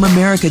Harlem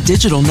America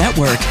Digital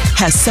Network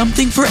has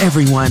something for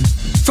everyone.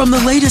 From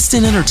the latest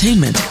in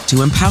entertainment to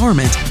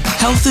empowerment,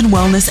 health and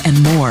wellness, and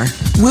more,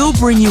 we'll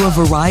bring you a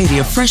variety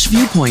of fresh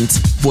viewpoints,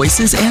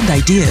 voices, and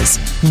ideas.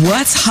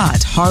 What's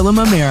Hot Harlem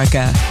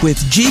America with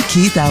G.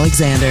 Keith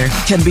Alexander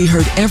can be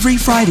heard every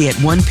Friday at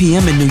 1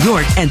 p.m. in New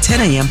York and 10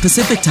 a.m.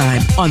 Pacific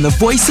Time on the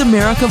Voice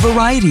America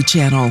Variety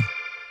Channel.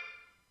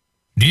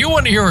 Do you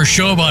want to hear a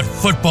show about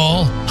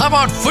football? How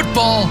about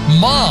football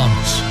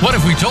moms? What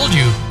if we told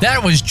you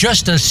that was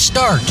just a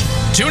start?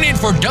 Tune in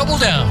for Double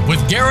Down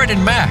with Garrett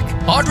and Mack.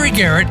 Audrey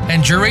Garrett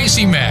and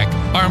Geraci Mack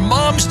are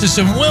moms to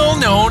some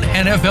well-known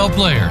NFL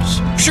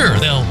players. Sure,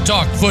 they'll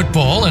talk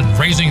football and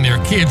raising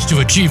their kids to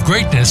achieve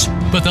greatness,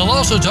 but they'll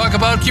also talk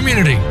about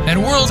community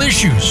and world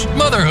issues,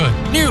 motherhood,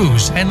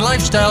 news, and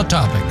lifestyle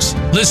topics.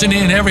 Listen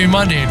in every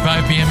Monday at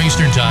 5 p.m.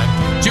 Eastern Time,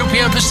 2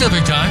 p.m.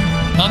 Pacific Time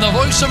on the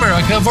Voice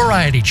America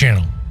Variety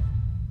Channel.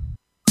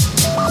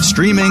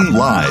 Streaming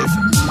live,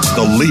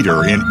 the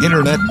leader in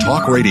Internet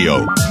talk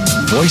radio,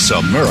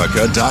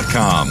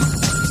 voiceamerica.com.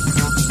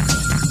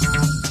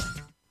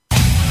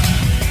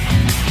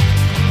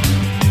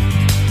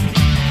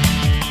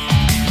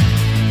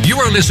 You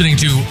are listening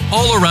to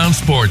All Around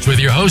Sports with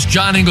your host,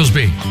 John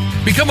Inglesby.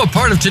 Become a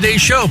part of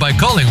today's show by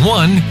calling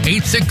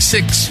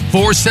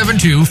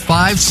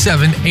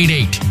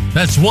 1-866-472-5788.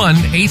 That's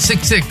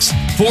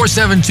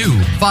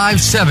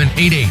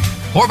 1-866-472-5788.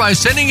 Or by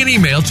sending an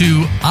email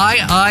to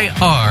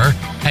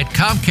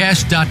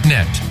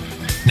iir@comcast.net.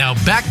 Now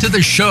back to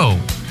the show.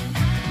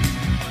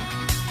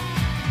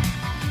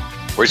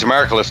 Voice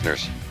America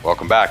listeners,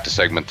 welcome back to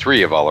segment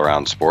 3 of All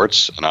Around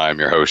Sports, and I'm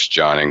your host,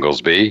 John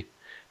Inglesby.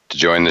 To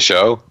join the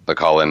show, the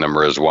call-in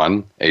number is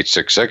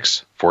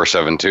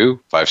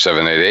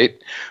 1-866-472-5788,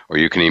 or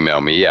you can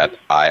email me at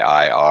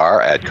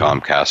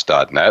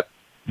iir@comcast.net.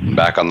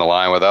 Back on the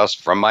line with us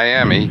from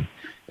Miami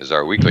is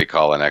our weekly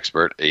call-in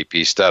expert,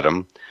 AP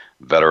Stedham,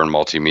 veteran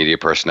multimedia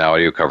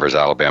personality who covers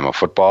Alabama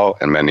football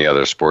and many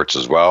other sports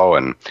as well.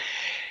 And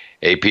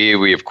AP,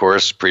 we, of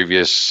course,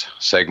 previous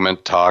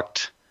segment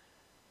talked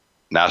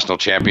national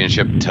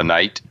championship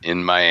tonight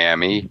in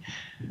Miami.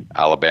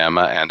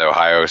 Alabama and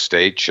Ohio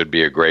State should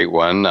be a great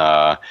one.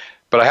 But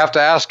I have to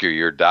ask you,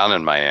 you're down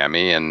in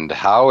Miami, and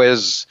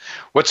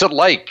what's it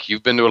like?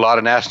 You've been to a lot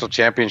of national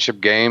championship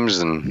games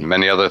and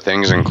many other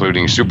things,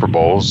 including Super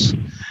Bowls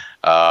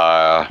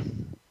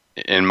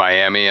in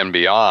Miami and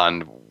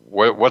beyond.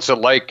 What's it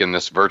like in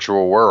this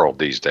virtual world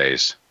these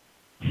days?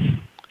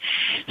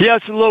 Yeah,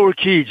 it's a lower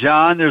key,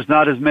 John. There's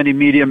not as many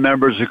media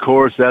members, of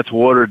course. That's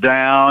watered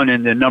down,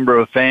 and the number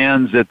of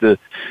fans at the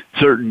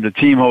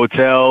team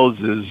hotels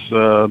is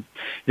a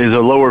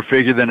lower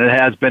figure than it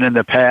has been in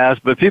the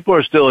past. But people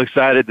are still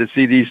excited to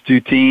see these two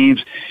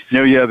teams. You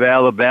know, you have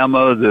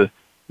Alabama, the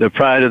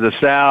pride of the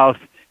South,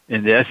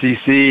 and the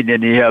SEC, and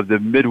then you have the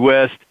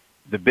Midwest.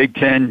 The Big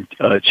Ten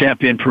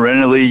champion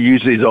perennially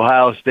usually is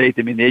Ohio State.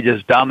 I mean, they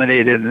just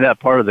dominated in that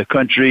part of the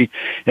country,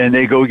 and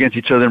they go against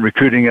each other in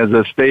recruiting, as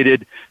I've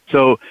stated.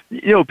 So,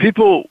 you know,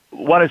 people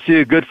want to see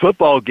a good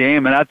football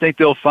game, and I think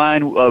they'll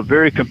find a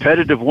very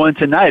competitive one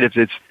tonight if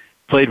it's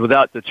played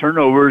without the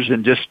turnovers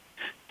and just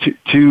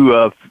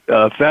two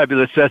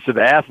fabulous sets of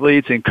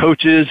athletes and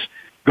coaches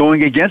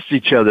going against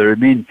each other. I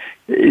mean,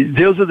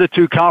 those are the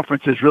two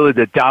conferences really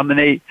that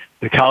dominate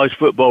the college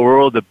football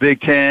world, the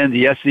Big Ten,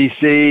 the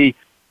SEC.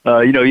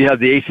 You know, you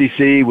have the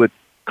ACC with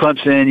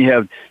Clemson. You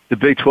have the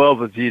Big 12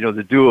 with, you know,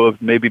 the duo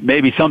of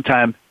maybe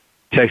sometime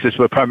Texas,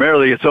 but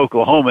primarily it's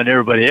Oklahoma and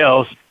everybody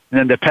else. And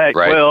then the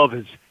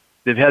Pac-12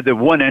 they've had the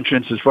one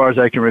entrance, as far as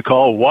I can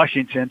recall,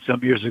 Washington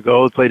some years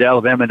ago played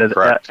Alabama in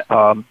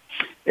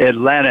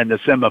Atlanta in the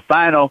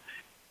semifinal.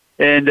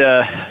 And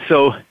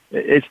so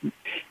it's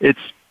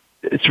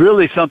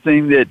really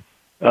something that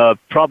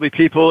probably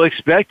people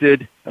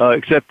expected,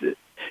 except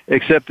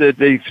that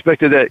they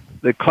expected that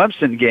the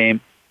Clemson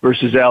game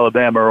versus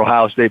Alabama or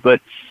Ohio State. But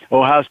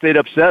Ohio State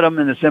upset them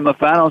in the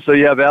semifinals, so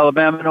you have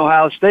Alabama and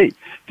Ohio State.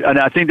 And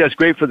I think that's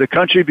great for the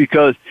country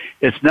because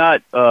it's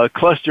not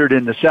clustered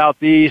in the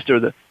Southeast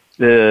or the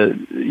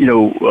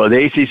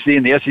ACC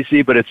and the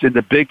SEC, but it's in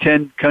the Big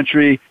Ten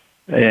country,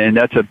 and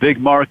that's a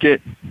big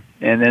market.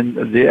 And then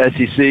the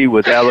SEC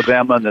with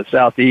Alabama in the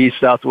Southeast,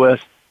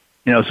 Southwest.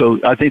 You know, so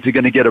I think they're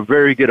going to get a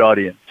very good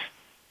audience.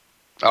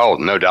 Oh,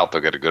 no doubt they'll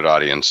get a good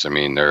audience. I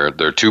mean,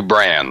 they're two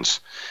brands.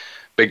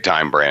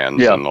 Big-time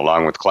brands, and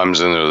along with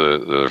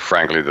Clemson, they're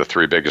frankly the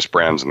three biggest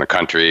brands in the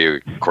country.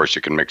 Of course,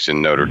 you can mix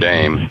in Notre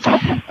Dame,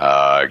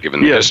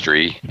 given the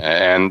history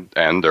and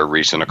their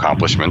recent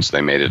accomplishments. They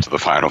made it to the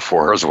Final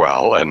Four as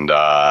well. And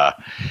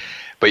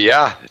but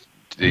yeah,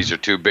 these are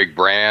two big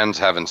brands.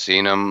 Haven't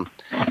seen them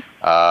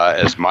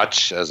as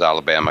much as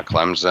Alabama,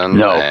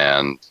 Clemson,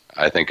 and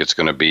I think it's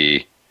going to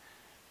be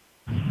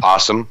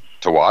awesome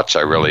to watch.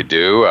 I really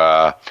do.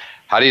 How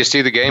do you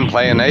see the game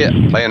playing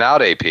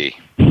out, AP?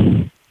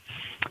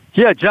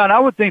 Yeah, John, I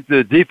would think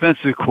the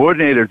defensive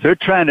coordinators, they're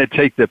trying to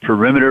take the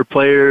perimeter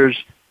players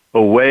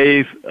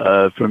away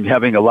from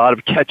having a lot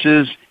of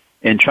catches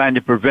and trying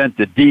to prevent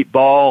the deep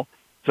ball.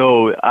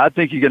 So I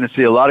think you're going to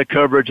see a lot of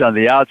coverage on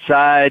the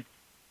outside.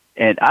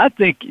 And I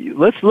think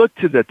let's look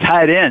to the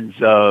tight ends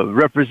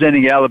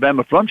representing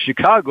Alabama from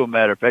Chicago,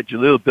 matter of fact,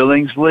 Jaleel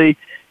Billingsley,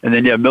 and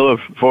then you have Miller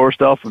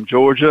Forrestall from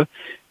Georgia.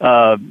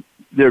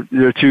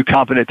 They're two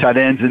competent tight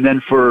ends. And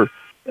then for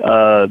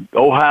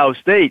Ohio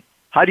State,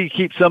 how do you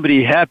keep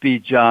somebody happy,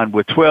 John,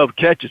 with 12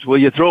 catches? Well,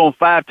 you throw them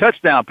 5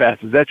 touchdown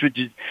passes. That's what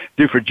you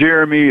do for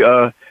Jeremy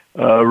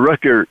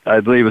Ruckert,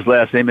 I believe his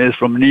last name is,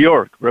 from New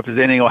York,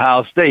 representing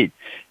Ohio State.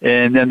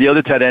 And then the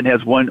other tight end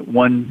has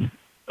one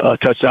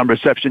touchdown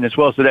reception as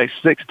well. So that's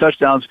 6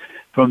 touchdowns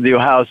from the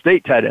Ohio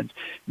State tight ends.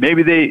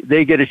 Maybe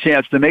they get a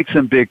chance to make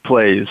some big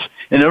plays.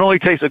 And it only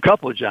takes a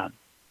couple, John.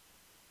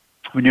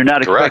 When you're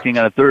not expecting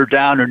on a third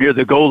down or near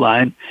the goal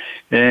line,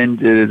 and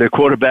the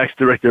quarterbacks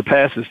direct their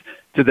passes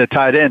to the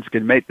tight ends,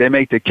 they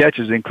make the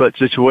catches in clutch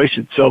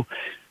situations. So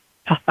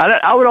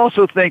I would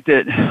also think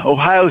that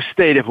Ohio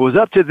State, if it was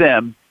up to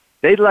them,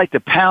 they'd like to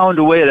pound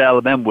away at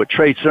Alabama with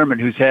Trey Sermon,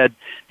 who's had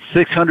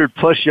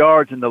 600-plus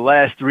yards in the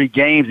last 3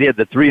 games. He had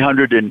the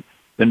 300 in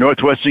the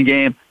Northwestern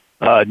game,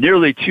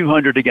 nearly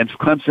 200 against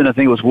Clemson. I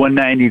think it was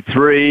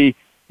 193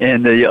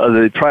 in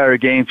the prior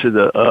game to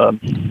the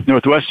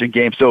Northwestern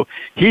game. So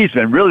he's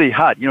been really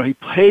hot. You know, he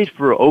played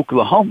for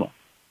Oklahoma,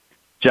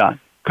 John,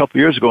 a couple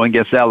years ago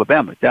against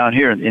Alabama down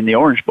here in the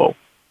Orange Bowl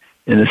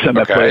in the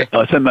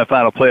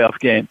semifinal playoff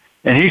game.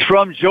 And he's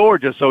from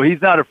Georgia, so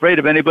he's not afraid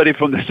of anybody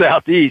from the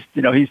Southeast.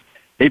 You know,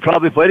 he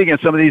probably played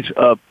against some of these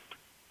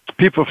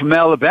people from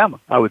Alabama,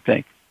 I would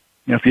think.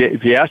 You know,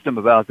 if you asked him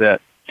about that.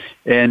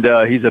 And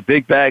he's a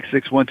big back,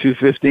 6'1",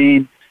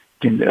 215.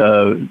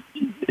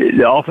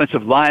 The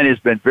offensive line has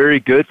been very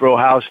good for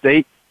Ohio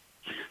State,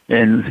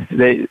 and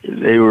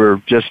they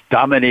were just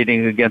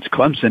dominating against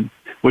Clemson,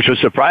 which was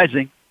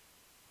surprising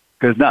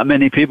because not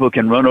many people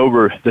can run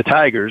over the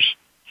Tigers.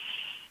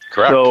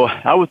 Correct. So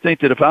I would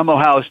think that if I'm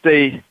Ohio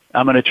State,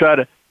 I'm going to try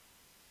to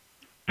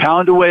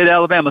pound away at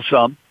Alabama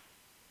some.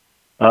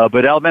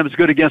 But Alabama's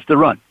good against the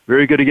run,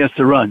 very good against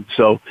the run.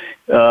 So,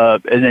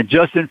 and then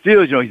Justin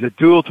Fields, you know, he's a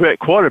dual threat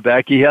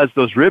quarterback. He has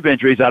those rib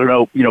injuries. I don't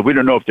know, you know, we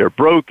don't know if they're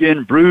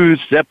broken,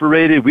 bruised,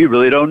 separated. We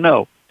really don't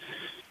know.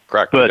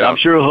 Correct. But I'm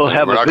sure he'll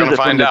have a visit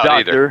from the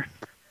doctor.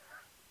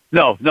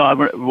 No,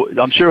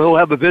 I'm sure he'll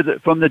have a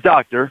visit from the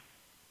doctor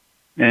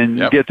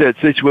and get that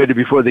situated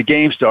before the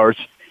game starts.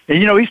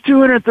 And, you know, he's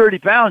 230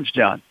 pounds,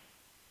 John.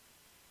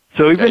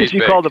 So even if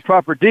you call the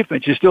proper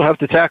defense, you still have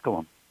to tackle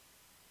him.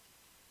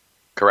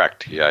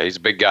 Correct. Yeah, he's a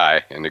big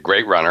guy and a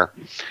great runner.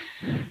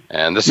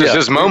 And this is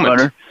his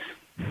moment.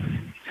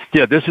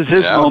 Yeah, this is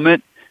his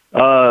moment.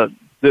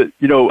 You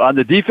know, on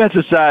the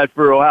defensive side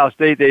for Ohio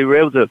State, they were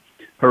able to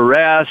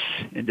harass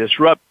and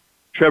disrupt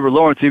Trevor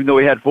Lawrence, even though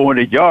he had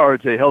 400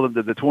 yards. They held him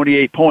to the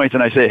 28 points,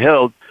 and I say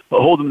held,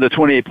 but hold him to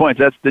 28 points.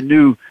 That's the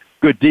new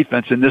good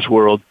defense in this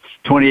world.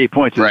 28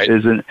 points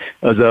is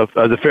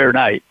a fair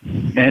night.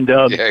 And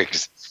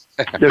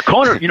the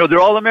corner, you know, their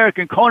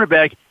All-American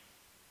cornerback,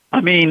 I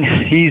mean,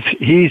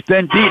 he's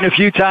been beaten a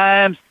few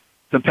times,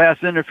 some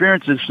pass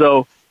interferences.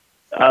 So,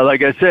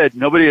 like I said,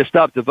 nobody has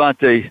stopped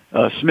Devontae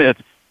Smith,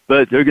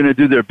 but they're going to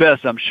do their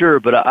best, I'm sure.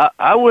 But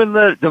I wouldn't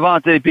let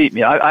Devontae beat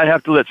me. I'd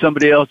have to let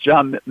somebody else,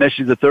 John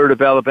Mechie III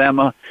of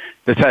Alabama,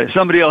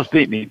 somebody else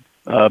beat me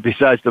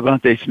besides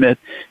Devontae Smith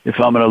if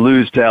I'm going to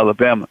lose to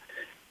Alabama.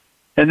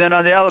 And then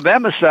on the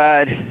Alabama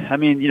side, I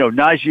mean, you know,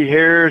 Najee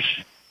Harris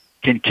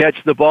can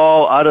catch the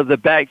ball out of the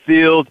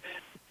backfield.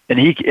 And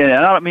I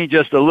don't mean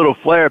just a little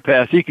flare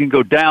pass. He can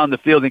go down the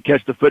field and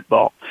catch the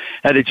football.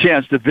 Had a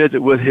chance to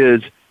visit with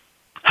his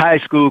high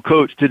school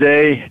coach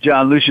today,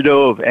 John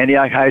Lucido of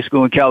Antioch High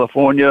School in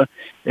California,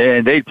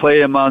 and they play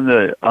him on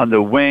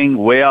the wing,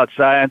 way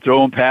outside, and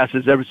throw him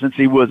passes ever since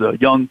he was a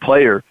young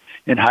player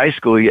in high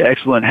school. He had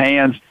excellent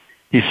hands.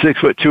 He's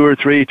 6'2" or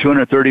 3",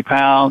 230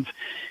 pounds.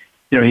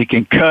 You know, he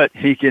can cut.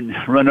 He can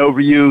run over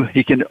you.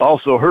 He can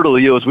also hurdle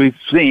you, as we've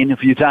seen a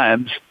few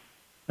times.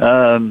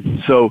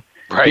 So.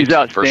 Right, he's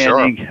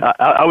outstanding. For sure.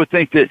 I would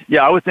think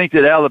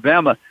that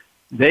Alabama,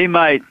 they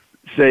might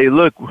say,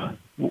 look,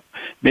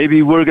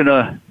 maybe we're going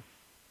to,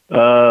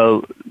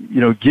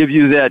 give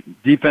you that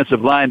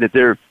defensive line that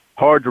they're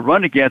hard to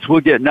run against. We'll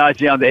get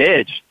Najee on the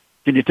edge.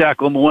 Can you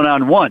tackle him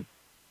one-on-one?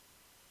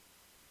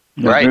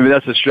 Right. Maybe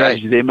that's a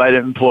strategy they might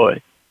employ.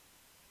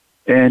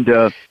 And,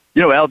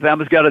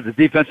 Alabama's got at the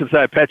defensive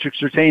side Patrick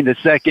Surtain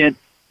II.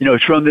 You know,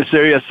 he's from this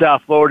area,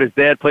 South Florida. His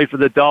dad played for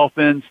the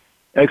Dolphins.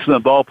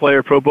 Excellent ball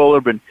player, Pro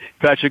Bowler, but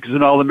Patrick is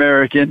an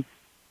All-American.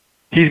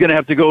 He's going to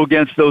have to go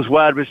against those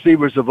wide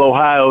receivers of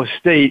Ohio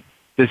State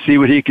to see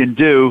what he can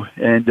do.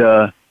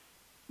 And,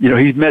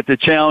 he's met the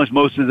challenge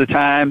most of the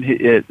time.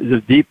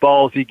 The deep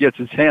balls, he gets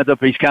his hands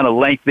up. He's kind of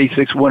lengthy,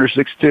 6'1" or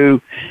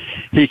 6'2".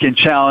 He can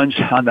challenge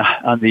on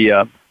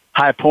the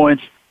high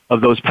points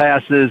of those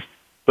passes.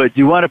 But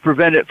you want to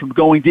prevent it from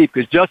going deep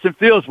because Justin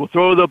Fields will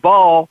throw the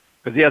ball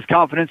because he has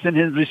confidence in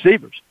his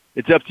receivers.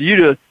 It's up to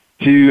you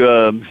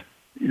to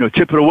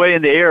tip it away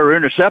in the air or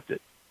intercept it.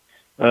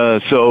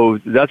 So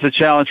that's a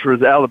challenge for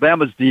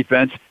Alabama's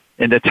defense.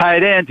 And the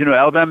tight end,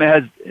 Alabama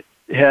has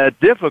had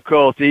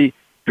difficulty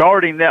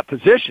guarding that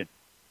position.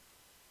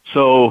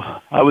 So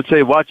I would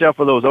say watch out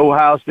for those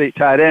Ohio State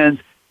tight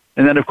ends.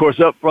 And then, of course,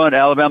 up front,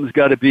 Alabama's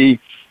got to be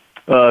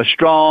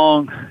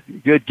strong,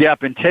 good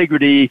gap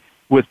integrity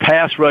with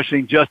pass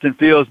rushing. Justin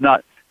Fields,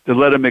 not to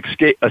let him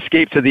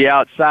escape to the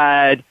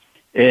outside.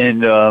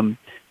 And,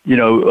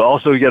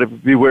 also you got to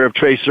be aware of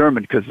Trey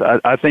Sermon, because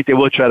I think they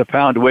will try to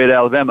pound away at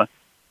Alabama.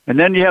 And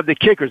then you have the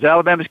kickers.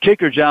 Alabama's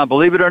kicker, John,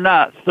 believe it or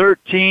not,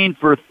 13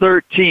 for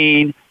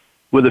 13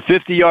 with a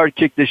 50-yard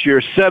kick this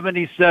year,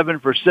 77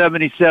 for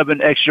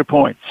 77 extra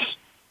points.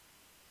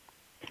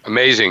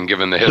 Amazing,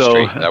 given the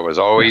history. That was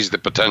always the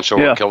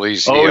potential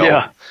Achilles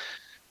heel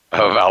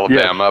of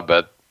Alabama,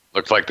 but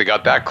looks like they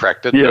got that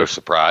corrected. No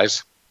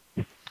surprise.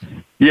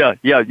 Yeah.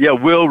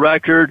 Will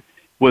Reichard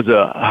was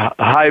a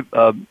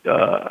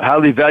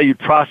highly valued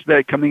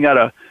prospect coming out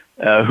of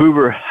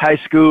Hoover High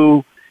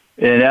School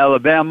in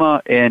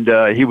Alabama, and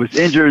he was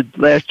injured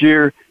last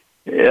year.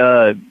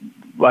 I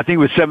think he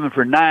was 7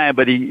 for 9,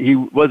 but he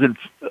wasn't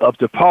up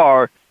to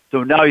par.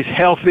 So now he's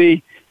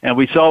healthy, and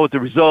we saw what the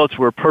results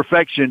were,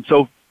 perfection.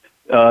 So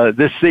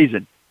this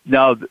season.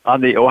 Now,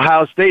 on the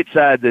Ohio State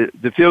side,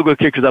 the field goal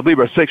kickers, I believe,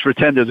 are 6 for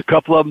 10. There's a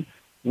couple of them.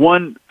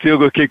 One field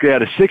goal kicker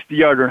had a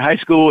 60-yarder in high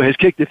school, has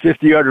kicked a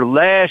 50-yarder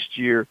last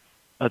year,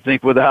 I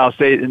think, with Ohio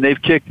State, and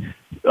they've kicked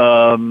 2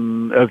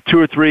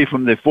 or 3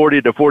 from the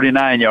 40 to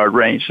 49-yard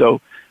range.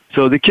 So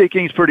the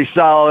kicking's pretty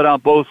solid on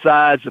both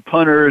sides. The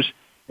punters,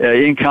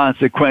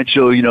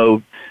 inconsequential.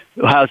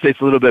 Ohio State's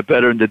a little bit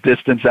better in the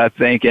distance, I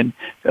think, and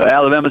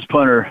Alabama's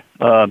punter,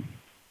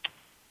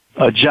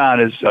 John,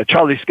 is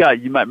Charlie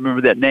Scott. You might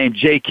remember that name.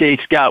 J.K.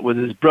 Scott was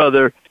his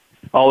brother,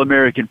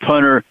 All-American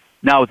punter,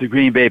 now with the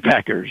Green Bay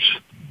Packers.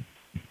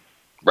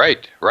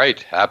 Right,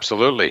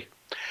 absolutely.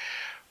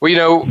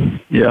 Well,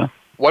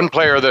 one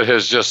player that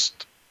has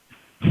just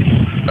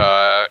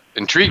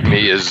intrigued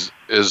me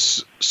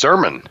is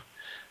Sermon.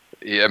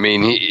 I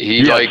mean,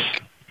 he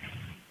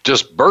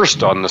just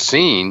burst on the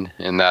scene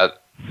in that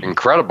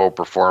incredible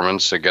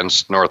performance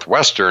against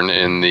Northwestern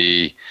in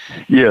the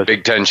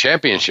Big Ten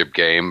championship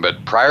game.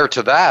 But prior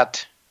to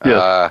that,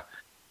 not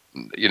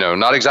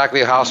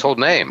exactly a household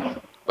name,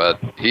 but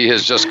he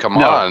has just come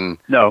on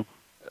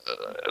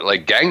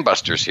like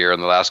gangbusters here in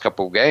the last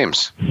couple of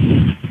games.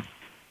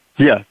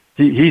 Yeah,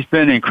 he's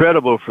been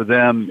incredible for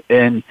them.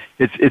 And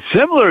it's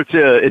similar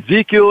to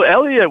Ezekiel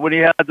Elliott when he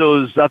had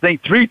those, I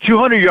think, 3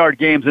 200-yard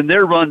games in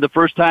their run the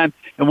first time.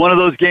 And one of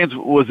those games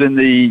was in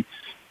the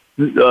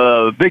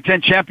Big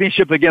Ten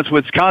championship against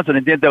Wisconsin,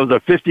 and that was a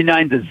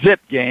 59-0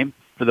 game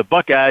for the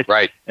Buckeyes.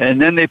 Right.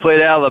 And then they played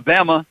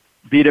Alabama,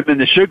 beat them in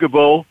the Sugar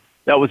Bowl.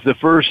 That was the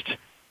first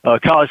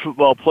college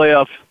football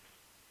playoff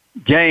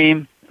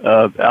game,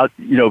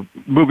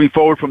 moving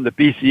forward from the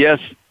BCS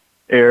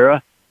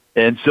era.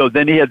 And so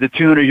then he had the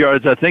 200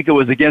 yards. I think it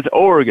was against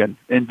Oregon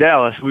in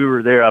Dallas. We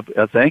were there, I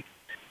think.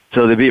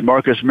 So they beat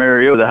Marcus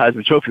Mariota, the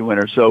Heisman Trophy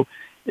winner. So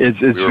it's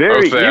we were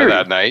very both there eerie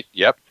that night.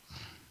 Yep.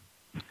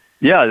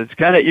 Yeah, it's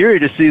kind of eerie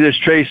to see this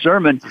Trey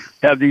Sermon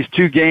have these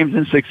 2 games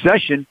in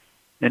succession,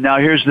 and now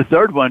here's the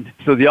third one.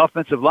 So the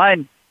offensive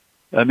line,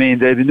 I mean,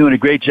 they've been doing a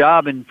great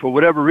job, and for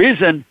whatever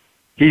reason,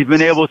 he's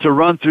been able to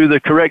run through the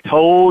correct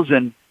holes,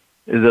 and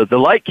the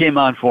light came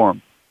on for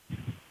him.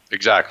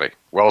 Exactly.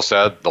 Well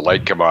said. The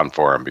light came on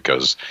for him,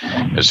 because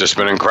it's just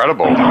been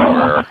incredible.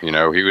 Where,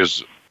 he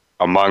was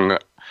among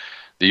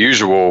the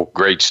usual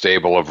great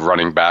stable of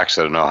running backs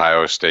that an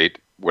Ohio State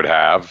would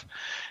have.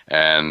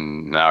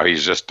 And now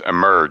he's just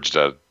emerged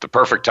at the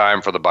perfect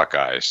time for the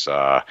Buckeyes.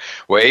 Well,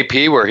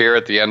 AP, we're here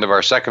at the end of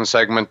our second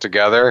segment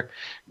together.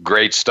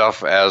 Great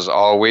stuff as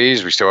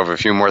always. We still have a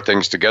few more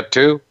things to get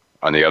to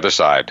on the other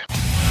side.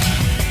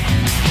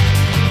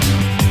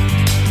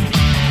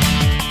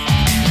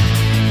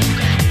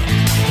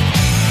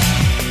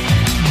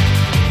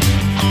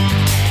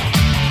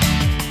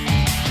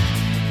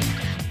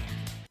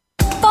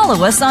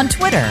 Follow us on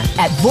Twitter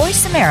at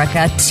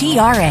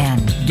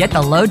VoiceAmericaTRN. Get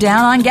the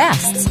lowdown on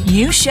guests,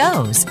 new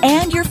shows,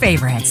 and your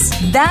favorites.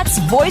 That's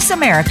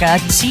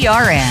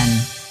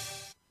VoiceAmericaTRN.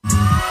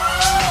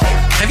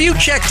 Have you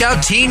checked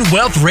out Teen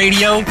Wealth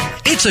Radio?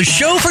 It's a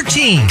show for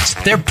teens,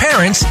 their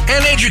parents,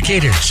 and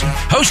educators.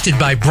 Hosted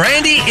by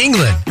Brandy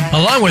England.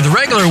 Along with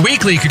regular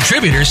weekly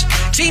contributors,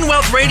 Teen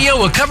Wealth Radio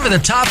will cover the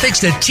topics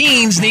that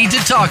teens need to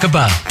talk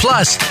about.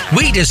 Plus,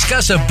 we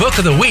discuss a book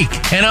of the week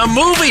and a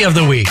movie of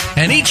the week.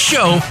 And each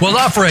show will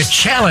offer a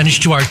challenge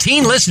to our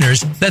teen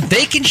listeners that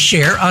they can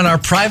share on our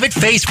private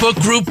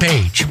Facebook group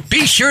page.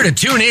 Be sure to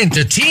tune in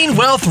to Teen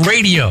Wealth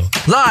Radio,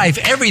 live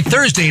every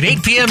Thursday at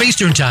 8 p.m.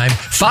 Eastern Time,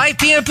 5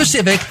 p.m.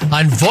 Pacific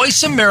on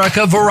Voice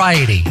America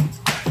Variety.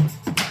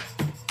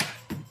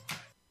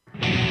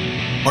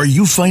 Are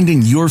you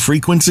finding your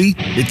frequency?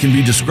 It can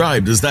be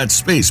described as that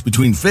space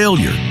between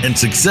failure and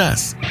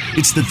success.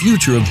 It's the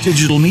future of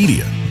digital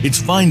media. It's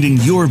finding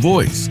your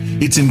voice.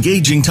 It's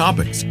engaging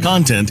topics,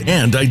 content,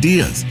 and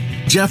ideas.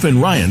 Jeff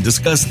and Ryan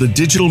discuss the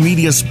digital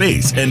media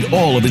space and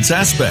all of its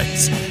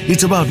aspects.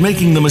 It's about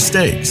making the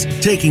mistakes,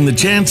 taking the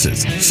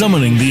chances,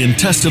 summoning the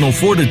intestinal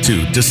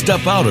fortitude to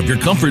step out of your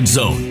comfort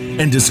zone,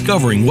 and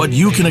discovering what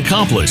you can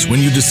accomplish when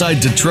you decide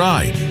to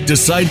try,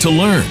 decide to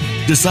learn,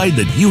 decide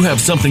that you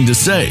have something to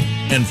say,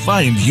 and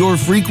find your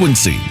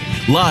frequency.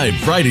 Live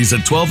Fridays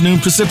at 12 noon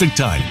Pacific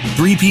Time,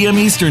 3 p.m.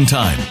 Eastern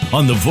Time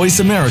on the Voice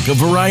America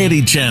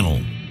Variety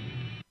Channel.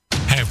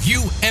 Have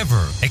you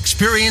ever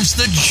experienced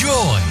the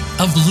joy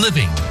of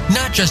living?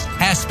 Not just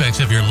aspects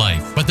of your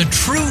life, but the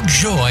true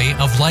joy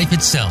of life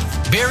itself.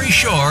 Barry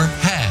Shore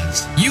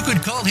has. You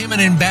could call him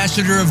an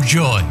ambassador of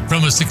joy.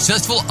 From a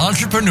successful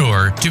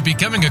entrepreneur to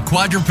becoming a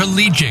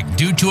quadriplegic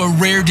due to a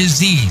rare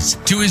disease,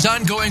 to his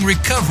ongoing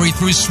recovery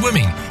through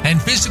swimming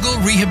and physical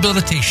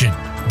rehabilitation,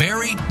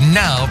 Barry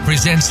now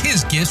presents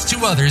his gifts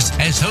to others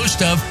as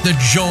host of The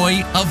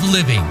Joy of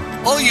Living.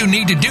 All you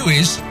need to do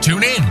is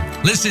tune in.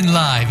 Listen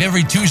live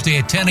every Tuesday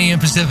at 10 a.m.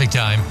 Pacific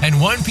Time and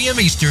 1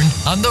 p.m. Eastern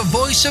on the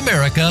Voice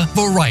America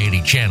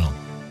Variety Channel.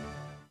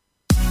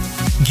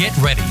 Get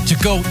ready to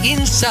go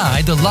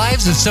inside the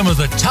lives of some of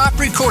the top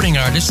recording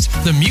artists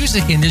the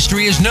music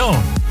industry has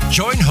known.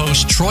 Join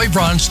host Troy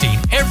Bronstein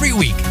every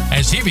week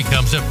as he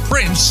becomes a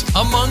prince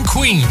among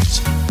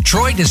queens.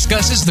 Troy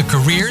discusses the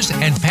careers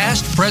and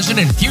past, present,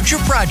 and future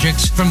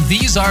projects from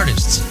these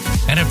artists.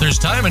 And if there's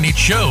time in each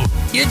show,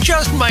 you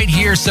just might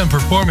hear some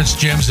performance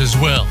gems as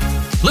well.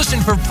 Listen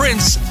for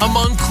Prince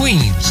Among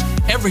Queens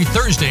every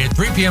Thursday at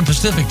 3 p.m.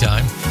 Pacific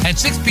Time and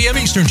 6 p.m.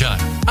 Eastern Time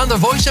on the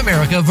Voice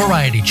America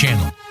Variety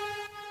Channel.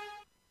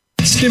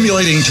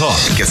 Stimulating talk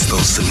gets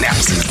those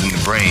synapses in the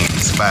brain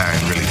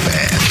firing really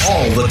fast.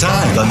 All the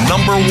time. The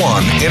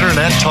 #1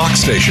 internet talk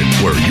station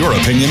where your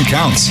opinion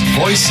counts.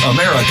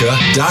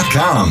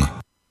 VoiceAmerica.com.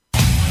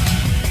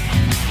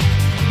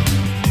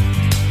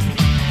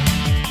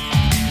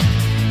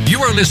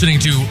 You are listening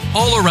to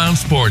All Around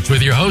Sports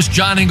with your host,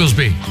 John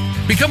Inglesby.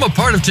 Become a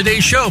part of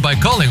today's show by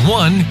calling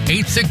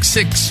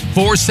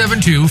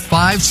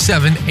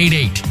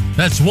 1-866-472-5788.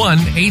 That's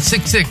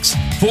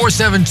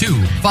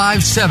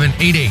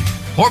 1-866-472-5788.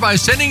 Or by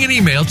sending an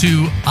email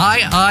to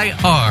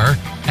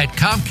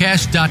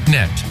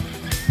iir@comcast.net.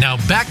 Now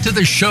back to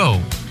the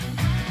show.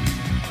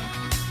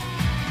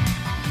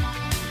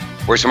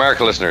 Voice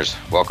America listeners,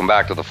 welcome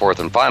back to the fourth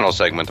and final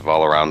segment of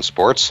All Around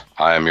Sports.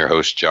 I am your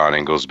host, John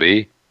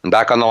Inglesby. And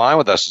back on the line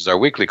with us is our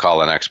weekly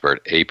call-in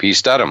expert, AP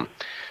Stedham,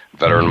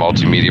 veteran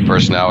multimedia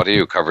personality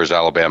who covers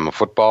Alabama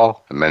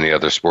football and many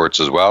other sports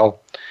as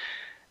well.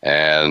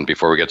 And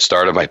before we get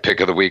started, my pick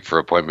of the week for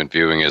appointment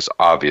viewing is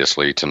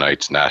obviously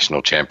tonight's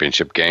national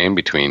championship game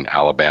between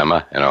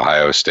Alabama and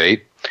Ohio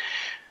State,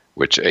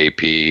 which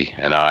AP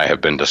and I have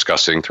been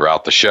discussing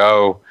throughout the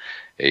show.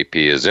 AP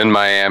is in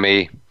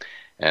Miami.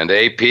 And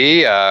AP,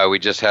 we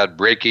just had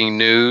breaking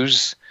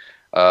news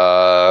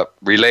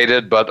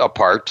related but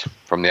apart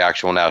from the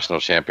actual national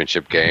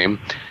championship game.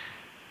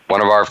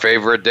 One of our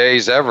favorite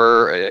days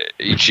ever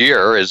each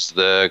year is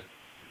the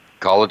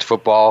College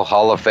Football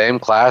Hall of Fame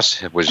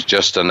class. It was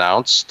just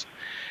announced.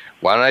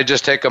 Why don't I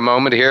just take a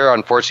moment here?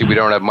 Unfortunately, we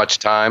don't have much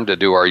time to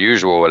do our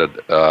usual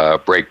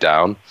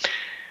breakdown.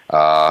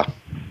 But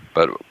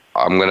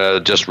I'm going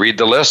to just read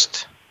the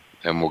list,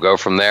 and we'll go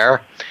from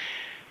there.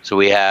 So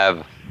we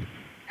have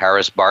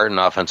Harris Barton,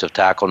 offensive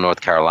tackle, North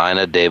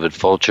Carolina. David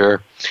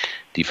Fulcher,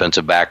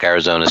 defensive back,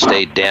 Arizona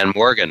State. Dan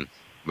Morgan,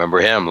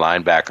 remember him,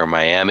 linebacker,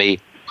 Miami.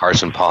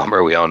 Carson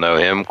Palmer, we all know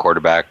him,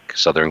 quarterback,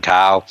 Southern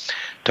Cal.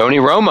 Tony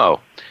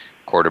Romo,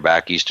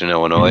 quarterback, Eastern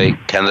Illinois.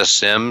 Kenneth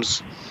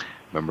Sims,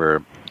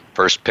 remember,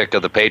 first pick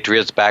of the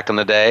Patriots back in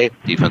the day,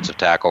 defensive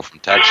tackle from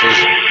Texas.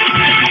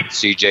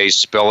 C.J.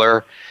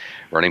 Spiller,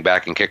 running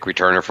back and kick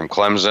returner from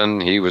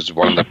Clemson. He was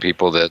one of the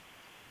people that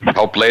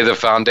helped lay the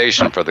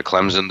foundation for the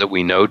Clemson that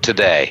we know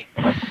today.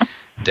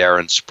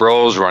 Darren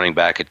Sproles, running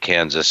back at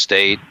Kansas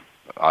State.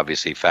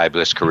 Obviously,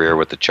 fabulous career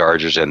with the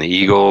Chargers and the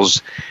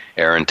Eagles.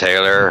 Aaron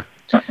Taylor,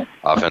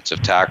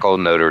 offensive tackle,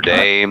 Notre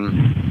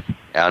Dame.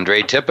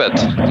 Andre Tippett,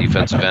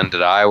 defensive end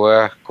at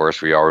Iowa. Of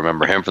course, we all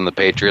remember him from the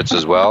Patriots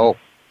as well.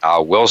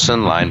 Al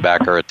Wilson,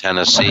 linebacker at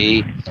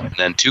Tennessee. And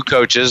then two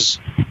coaches,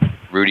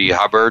 Rudy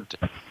Hubbard,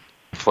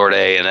 Florida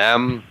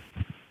A&M,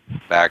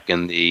 back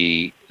in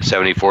the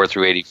 74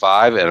 through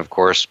 85. And, of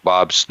course,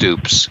 Bob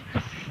Stoops,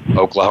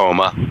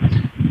 Oklahoma,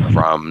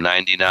 from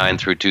 99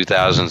 through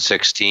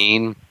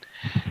 2016.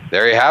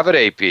 There you have it,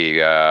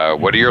 AP.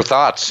 What are your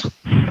thoughts?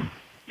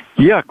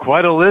 Yeah,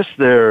 quite a list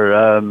there.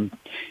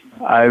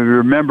 I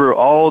remember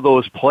all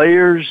those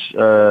players.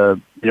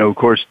 Of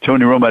course,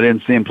 Tony Romo, I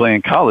didn't see him play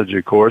in college,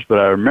 of course, but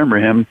I remember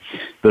him.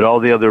 But all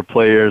the other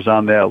players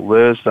on that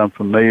list, I'm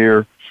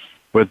familiar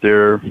with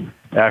their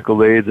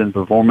accolades and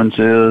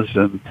performances.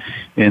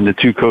 And the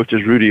two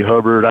coaches, Rudy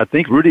Hubbard. I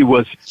think Rudy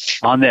was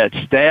on that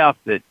staff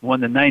that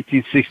won the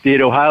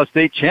 1968 Ohio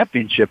State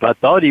Championship. I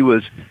thought he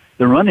was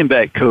the running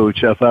back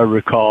coach, if I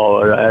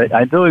recall.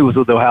 I know he was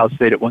with Ohio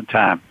State at one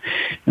time.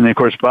 And then, of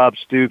course, Bob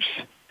Stoops.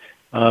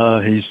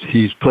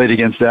 He's played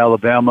against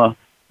Alabama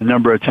a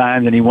number of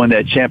times, and he won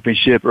that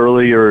championship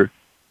early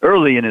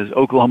in his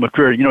Oklahoma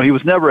career. You know, he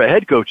was never a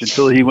head coach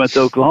until he went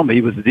to Oklahoma.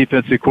 He was the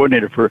defensive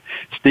coordinator for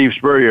Steve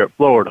Spurrier at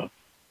Florida.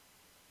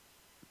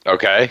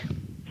 Okay.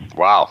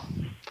 Wow.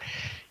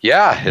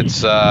 Yeah,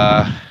 it's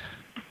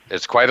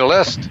quite a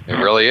list. It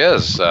really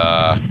is.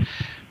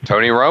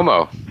 Tony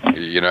Romo,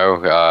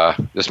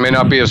 this may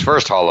not be his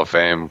first Hall of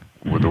Fame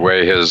with the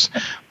way his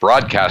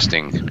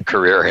broadcasting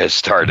career has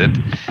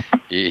started.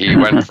 He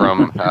went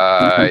from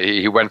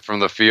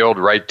the field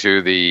right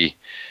to the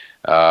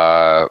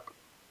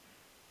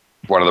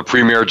one of the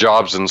premier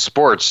jobs in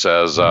sports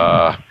as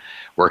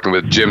working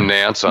with Jim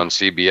Nantz on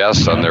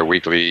CBS on their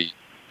weekly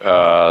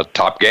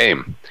Top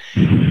Game.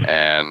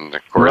 And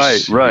of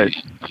course, right.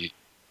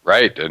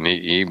 And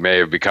he may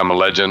have become a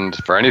legend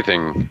for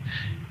anything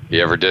he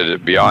ever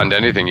did, beyond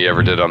anything he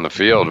ever did on the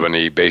field, when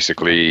he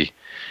basically,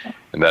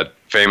 in that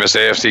famous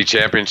AFC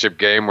Championship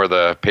game where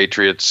the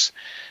Patriots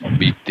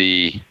beat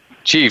the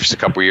Chiefs a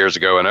couple years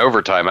ago in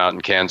overtime out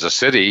in Kansas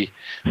City,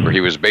 where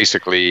he was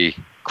basically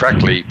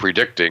correctly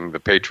predicting the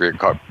Patriot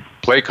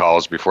play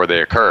calls before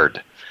they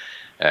occurred.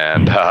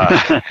 And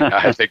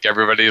I think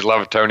everybody's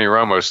loved Tony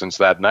Romo since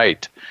that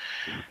night.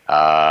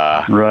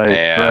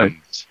 Right.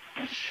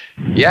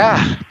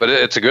 Yeah, but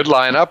it's a good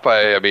lineup.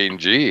 I mean,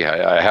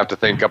 I have to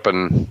think up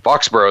in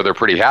Foxborough, they're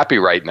pretty happy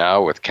right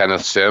now with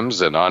Kenneth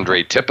Sims and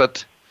Andre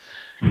Tippett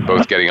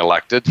both getting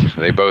elected.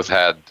 They both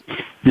had,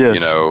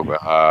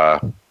 Andre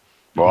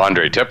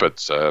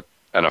Tippett's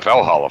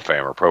NFL Hall of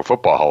Famer, Pro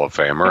Football Hall of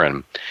Famer,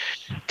 and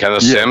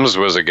Kenneth Sims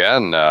was,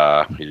 again,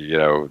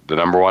 the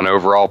number one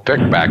overall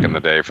pick back in the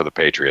day for the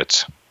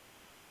Patriots.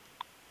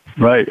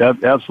 Right,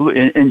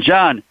 absolutely. And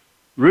John,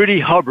 Rudy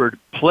Hubbard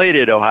played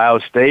at Ohio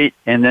State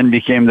and then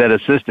became that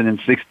assistant in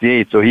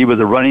 '68. So he was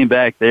a running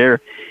back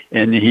there,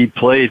 and he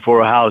played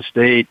for Ohio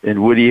State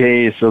and Woody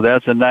Hayes. So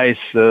that's a nice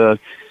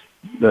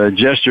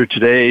gesture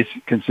today,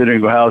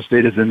 considering Ohio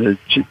State is in the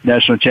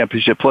national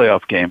championship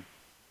playoff game.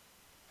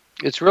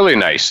 It's really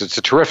nice. It's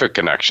a terrific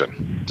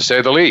connection, to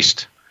say the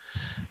least.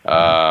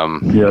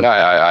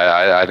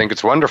 I think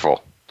it's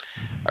wonderful.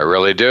 I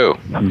really do.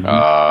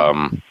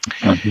 Darren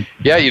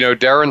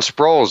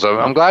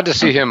Sproles, I'm glad to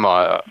see him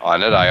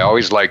on it. I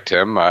always liked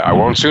him. I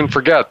won't soon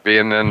forget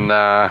being in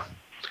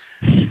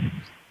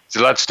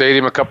Gillette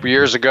Stadium a couple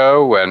years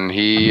ago when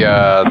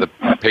the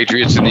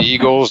Patriots and the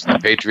Eagles, the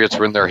Patriots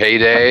were in their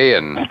heyday,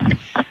 and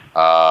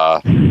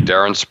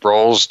Darren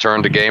Sproles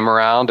turned the game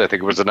around. I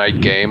think it was a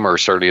night game, or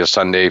certainly a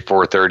Sunday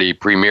 4:30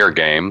 premier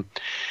game.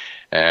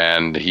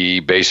 And he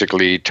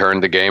basically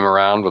turned the game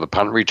around with a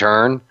punt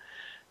return.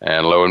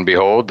 And lo and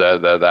behold,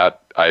 that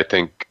I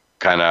think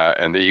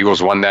and the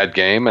Eagles won that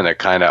game, and it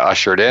kind of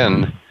ushered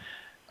in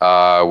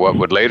what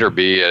would later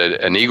be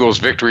an Eagles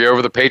victory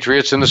over the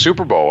Patriots in the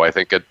Super Bowl. I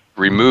think it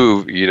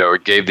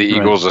it gave the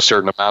Eagles a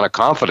certain amount of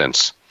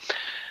confidence.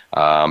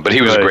 But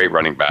he was a great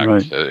running back,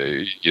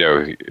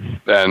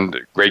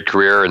 and great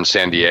career in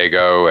San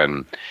Diego.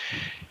 And,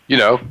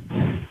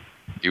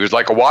 he was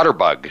like a water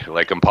bug,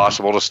 like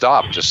impossible to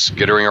stop, just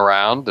skittering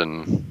around.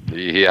 And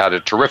he had a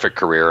terrific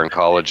career in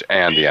college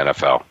and the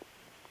NFL.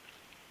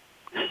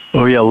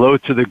 Oh, yeah, low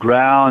to the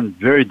ground,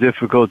 very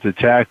difficult to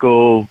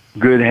tackle,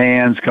 good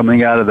hands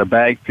coming out of the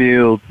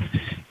backfield,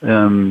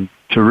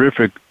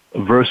 terrific,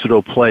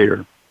 versatile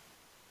player.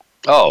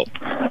 Oh,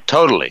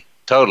 totally.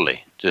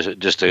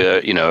 Just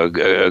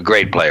a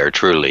great player,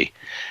 truly.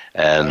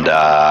 And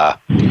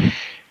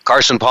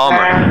Carson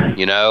Palmer,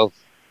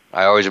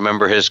 I always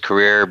remember his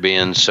career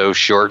being so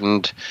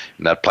shortened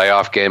in that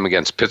playoff game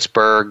against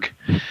Pittsburgh.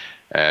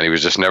 And he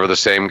was just never the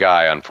same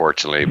guy,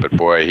 unfortunately. But,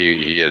 boy,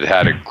 he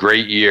had a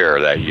great year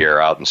that year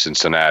out in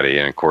Cincinnati,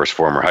 and, of course,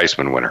 former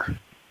Heisman winner.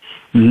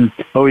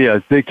 Mm-hmm. Oh, yeah,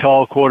 big,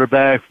 tall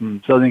quarterback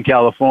from Southern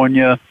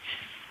California.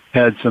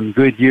 Had some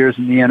good years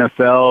in the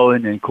NFL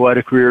and quite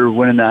a career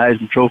winning the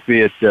Heisman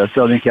Trophy at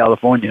Southern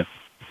California.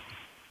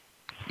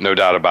 No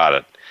doubt about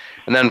it.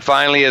 And then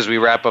finally, as we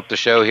wrap up the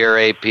show here,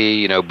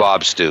 AP,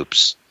 Bob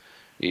Stoops,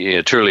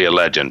 truly a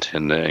legend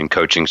in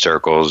coaching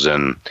circles,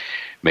 and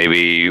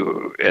maybe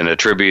a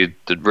tribute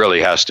that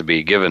really has to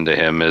be given to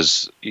him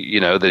is,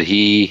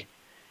 that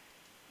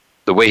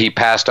the way he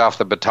passed off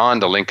the baton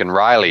to Lincoln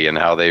Riley and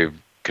how they've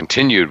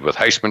continued with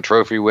Heisman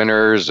Trophy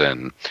winners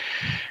and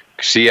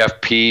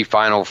CFP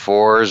Final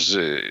Fours.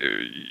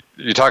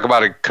 You talk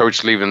about a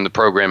coach leaving the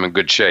program in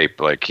good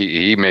shape. Like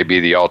he may be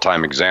the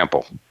all-time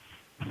example.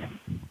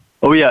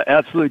 Oh, yeah,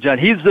 absolutely, John.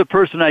 He's the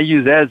person I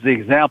use as the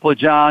example,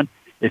 John.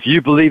 If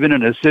you believe in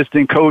an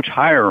assistant coach,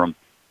 hire him,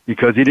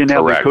 because he didn't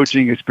have the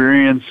coaching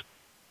experience.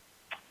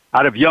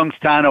 Out of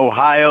Youngstown,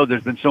 Ohio,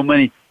 there's been so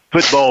many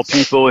football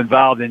people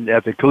involved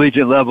at the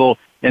collegiate level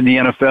in the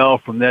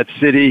NFL from that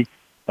city,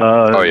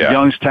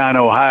 Youngstown,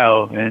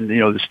 Ohio, and,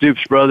 the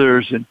Stoops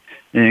brothers and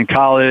in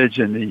college,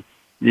 and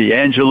the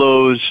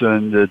Angelos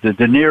and the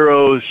De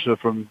Niros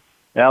from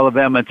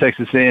Alabama and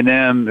Texas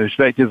A&M,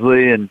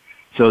 respectively, and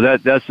so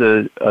that's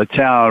a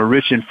town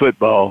rich in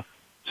football.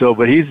 So,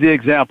 but he's the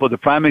example, the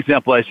prime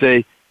example. I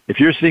say,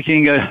 if you're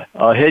seeking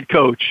a head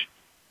coach,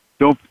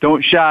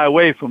 don't shy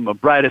away from a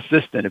bright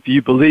assistant. If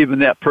you believe in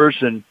that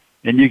person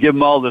and you give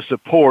them all the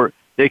support,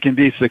 they can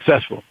be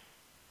successful.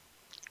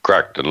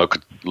 Correct, and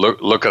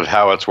look at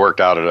how it's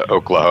worked out at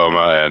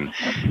Oklahoma. And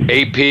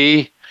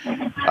AP,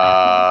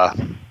 I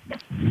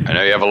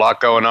know you have a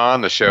lot going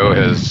on. The show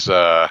has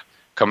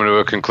coming to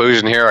a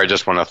conclusion here. I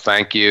just want to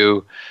thank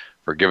you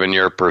for giving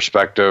your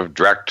perspective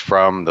direct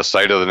from the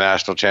site of the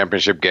national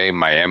championship game,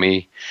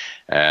 Miami,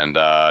 And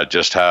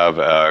just have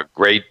a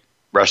great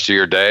rest of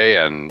your day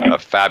and a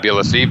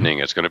fabulous evening.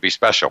 It's going to be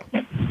special.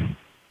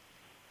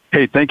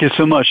 Hey, thank you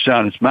so much,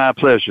 John. It's my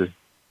pleasure.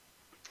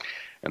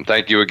 And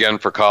thank you again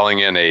for calling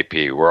in, AP.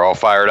 We're all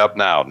fired up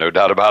now, no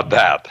doubt about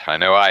that. I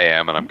know I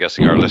am, and I'm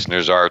guessing our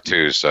listeners are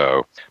too,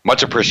 so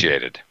much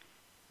appreciated.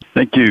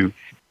 Thank you.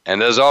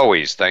 And as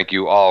always, thank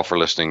you all for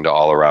listening to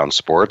All Around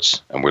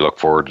Sports, and we look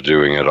forward to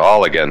doing it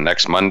all again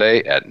next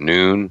Monday at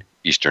noon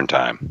Eastern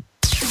Time.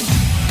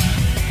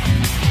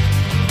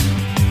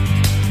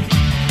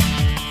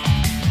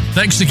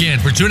 Thanks again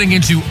for tuning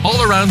into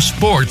All Around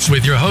Sports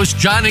with your host,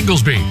 John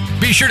Inglesby.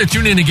 Be sure to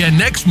tune in again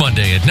next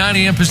Monday at 9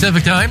 a.m.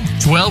 Pacific Time,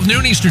 12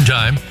 noon Eastern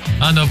Time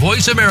on the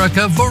Voice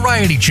America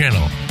Variety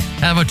Channel.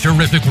 Have a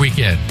terrific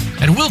weekend,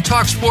 and we'll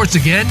talk sports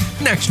again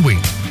next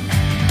week.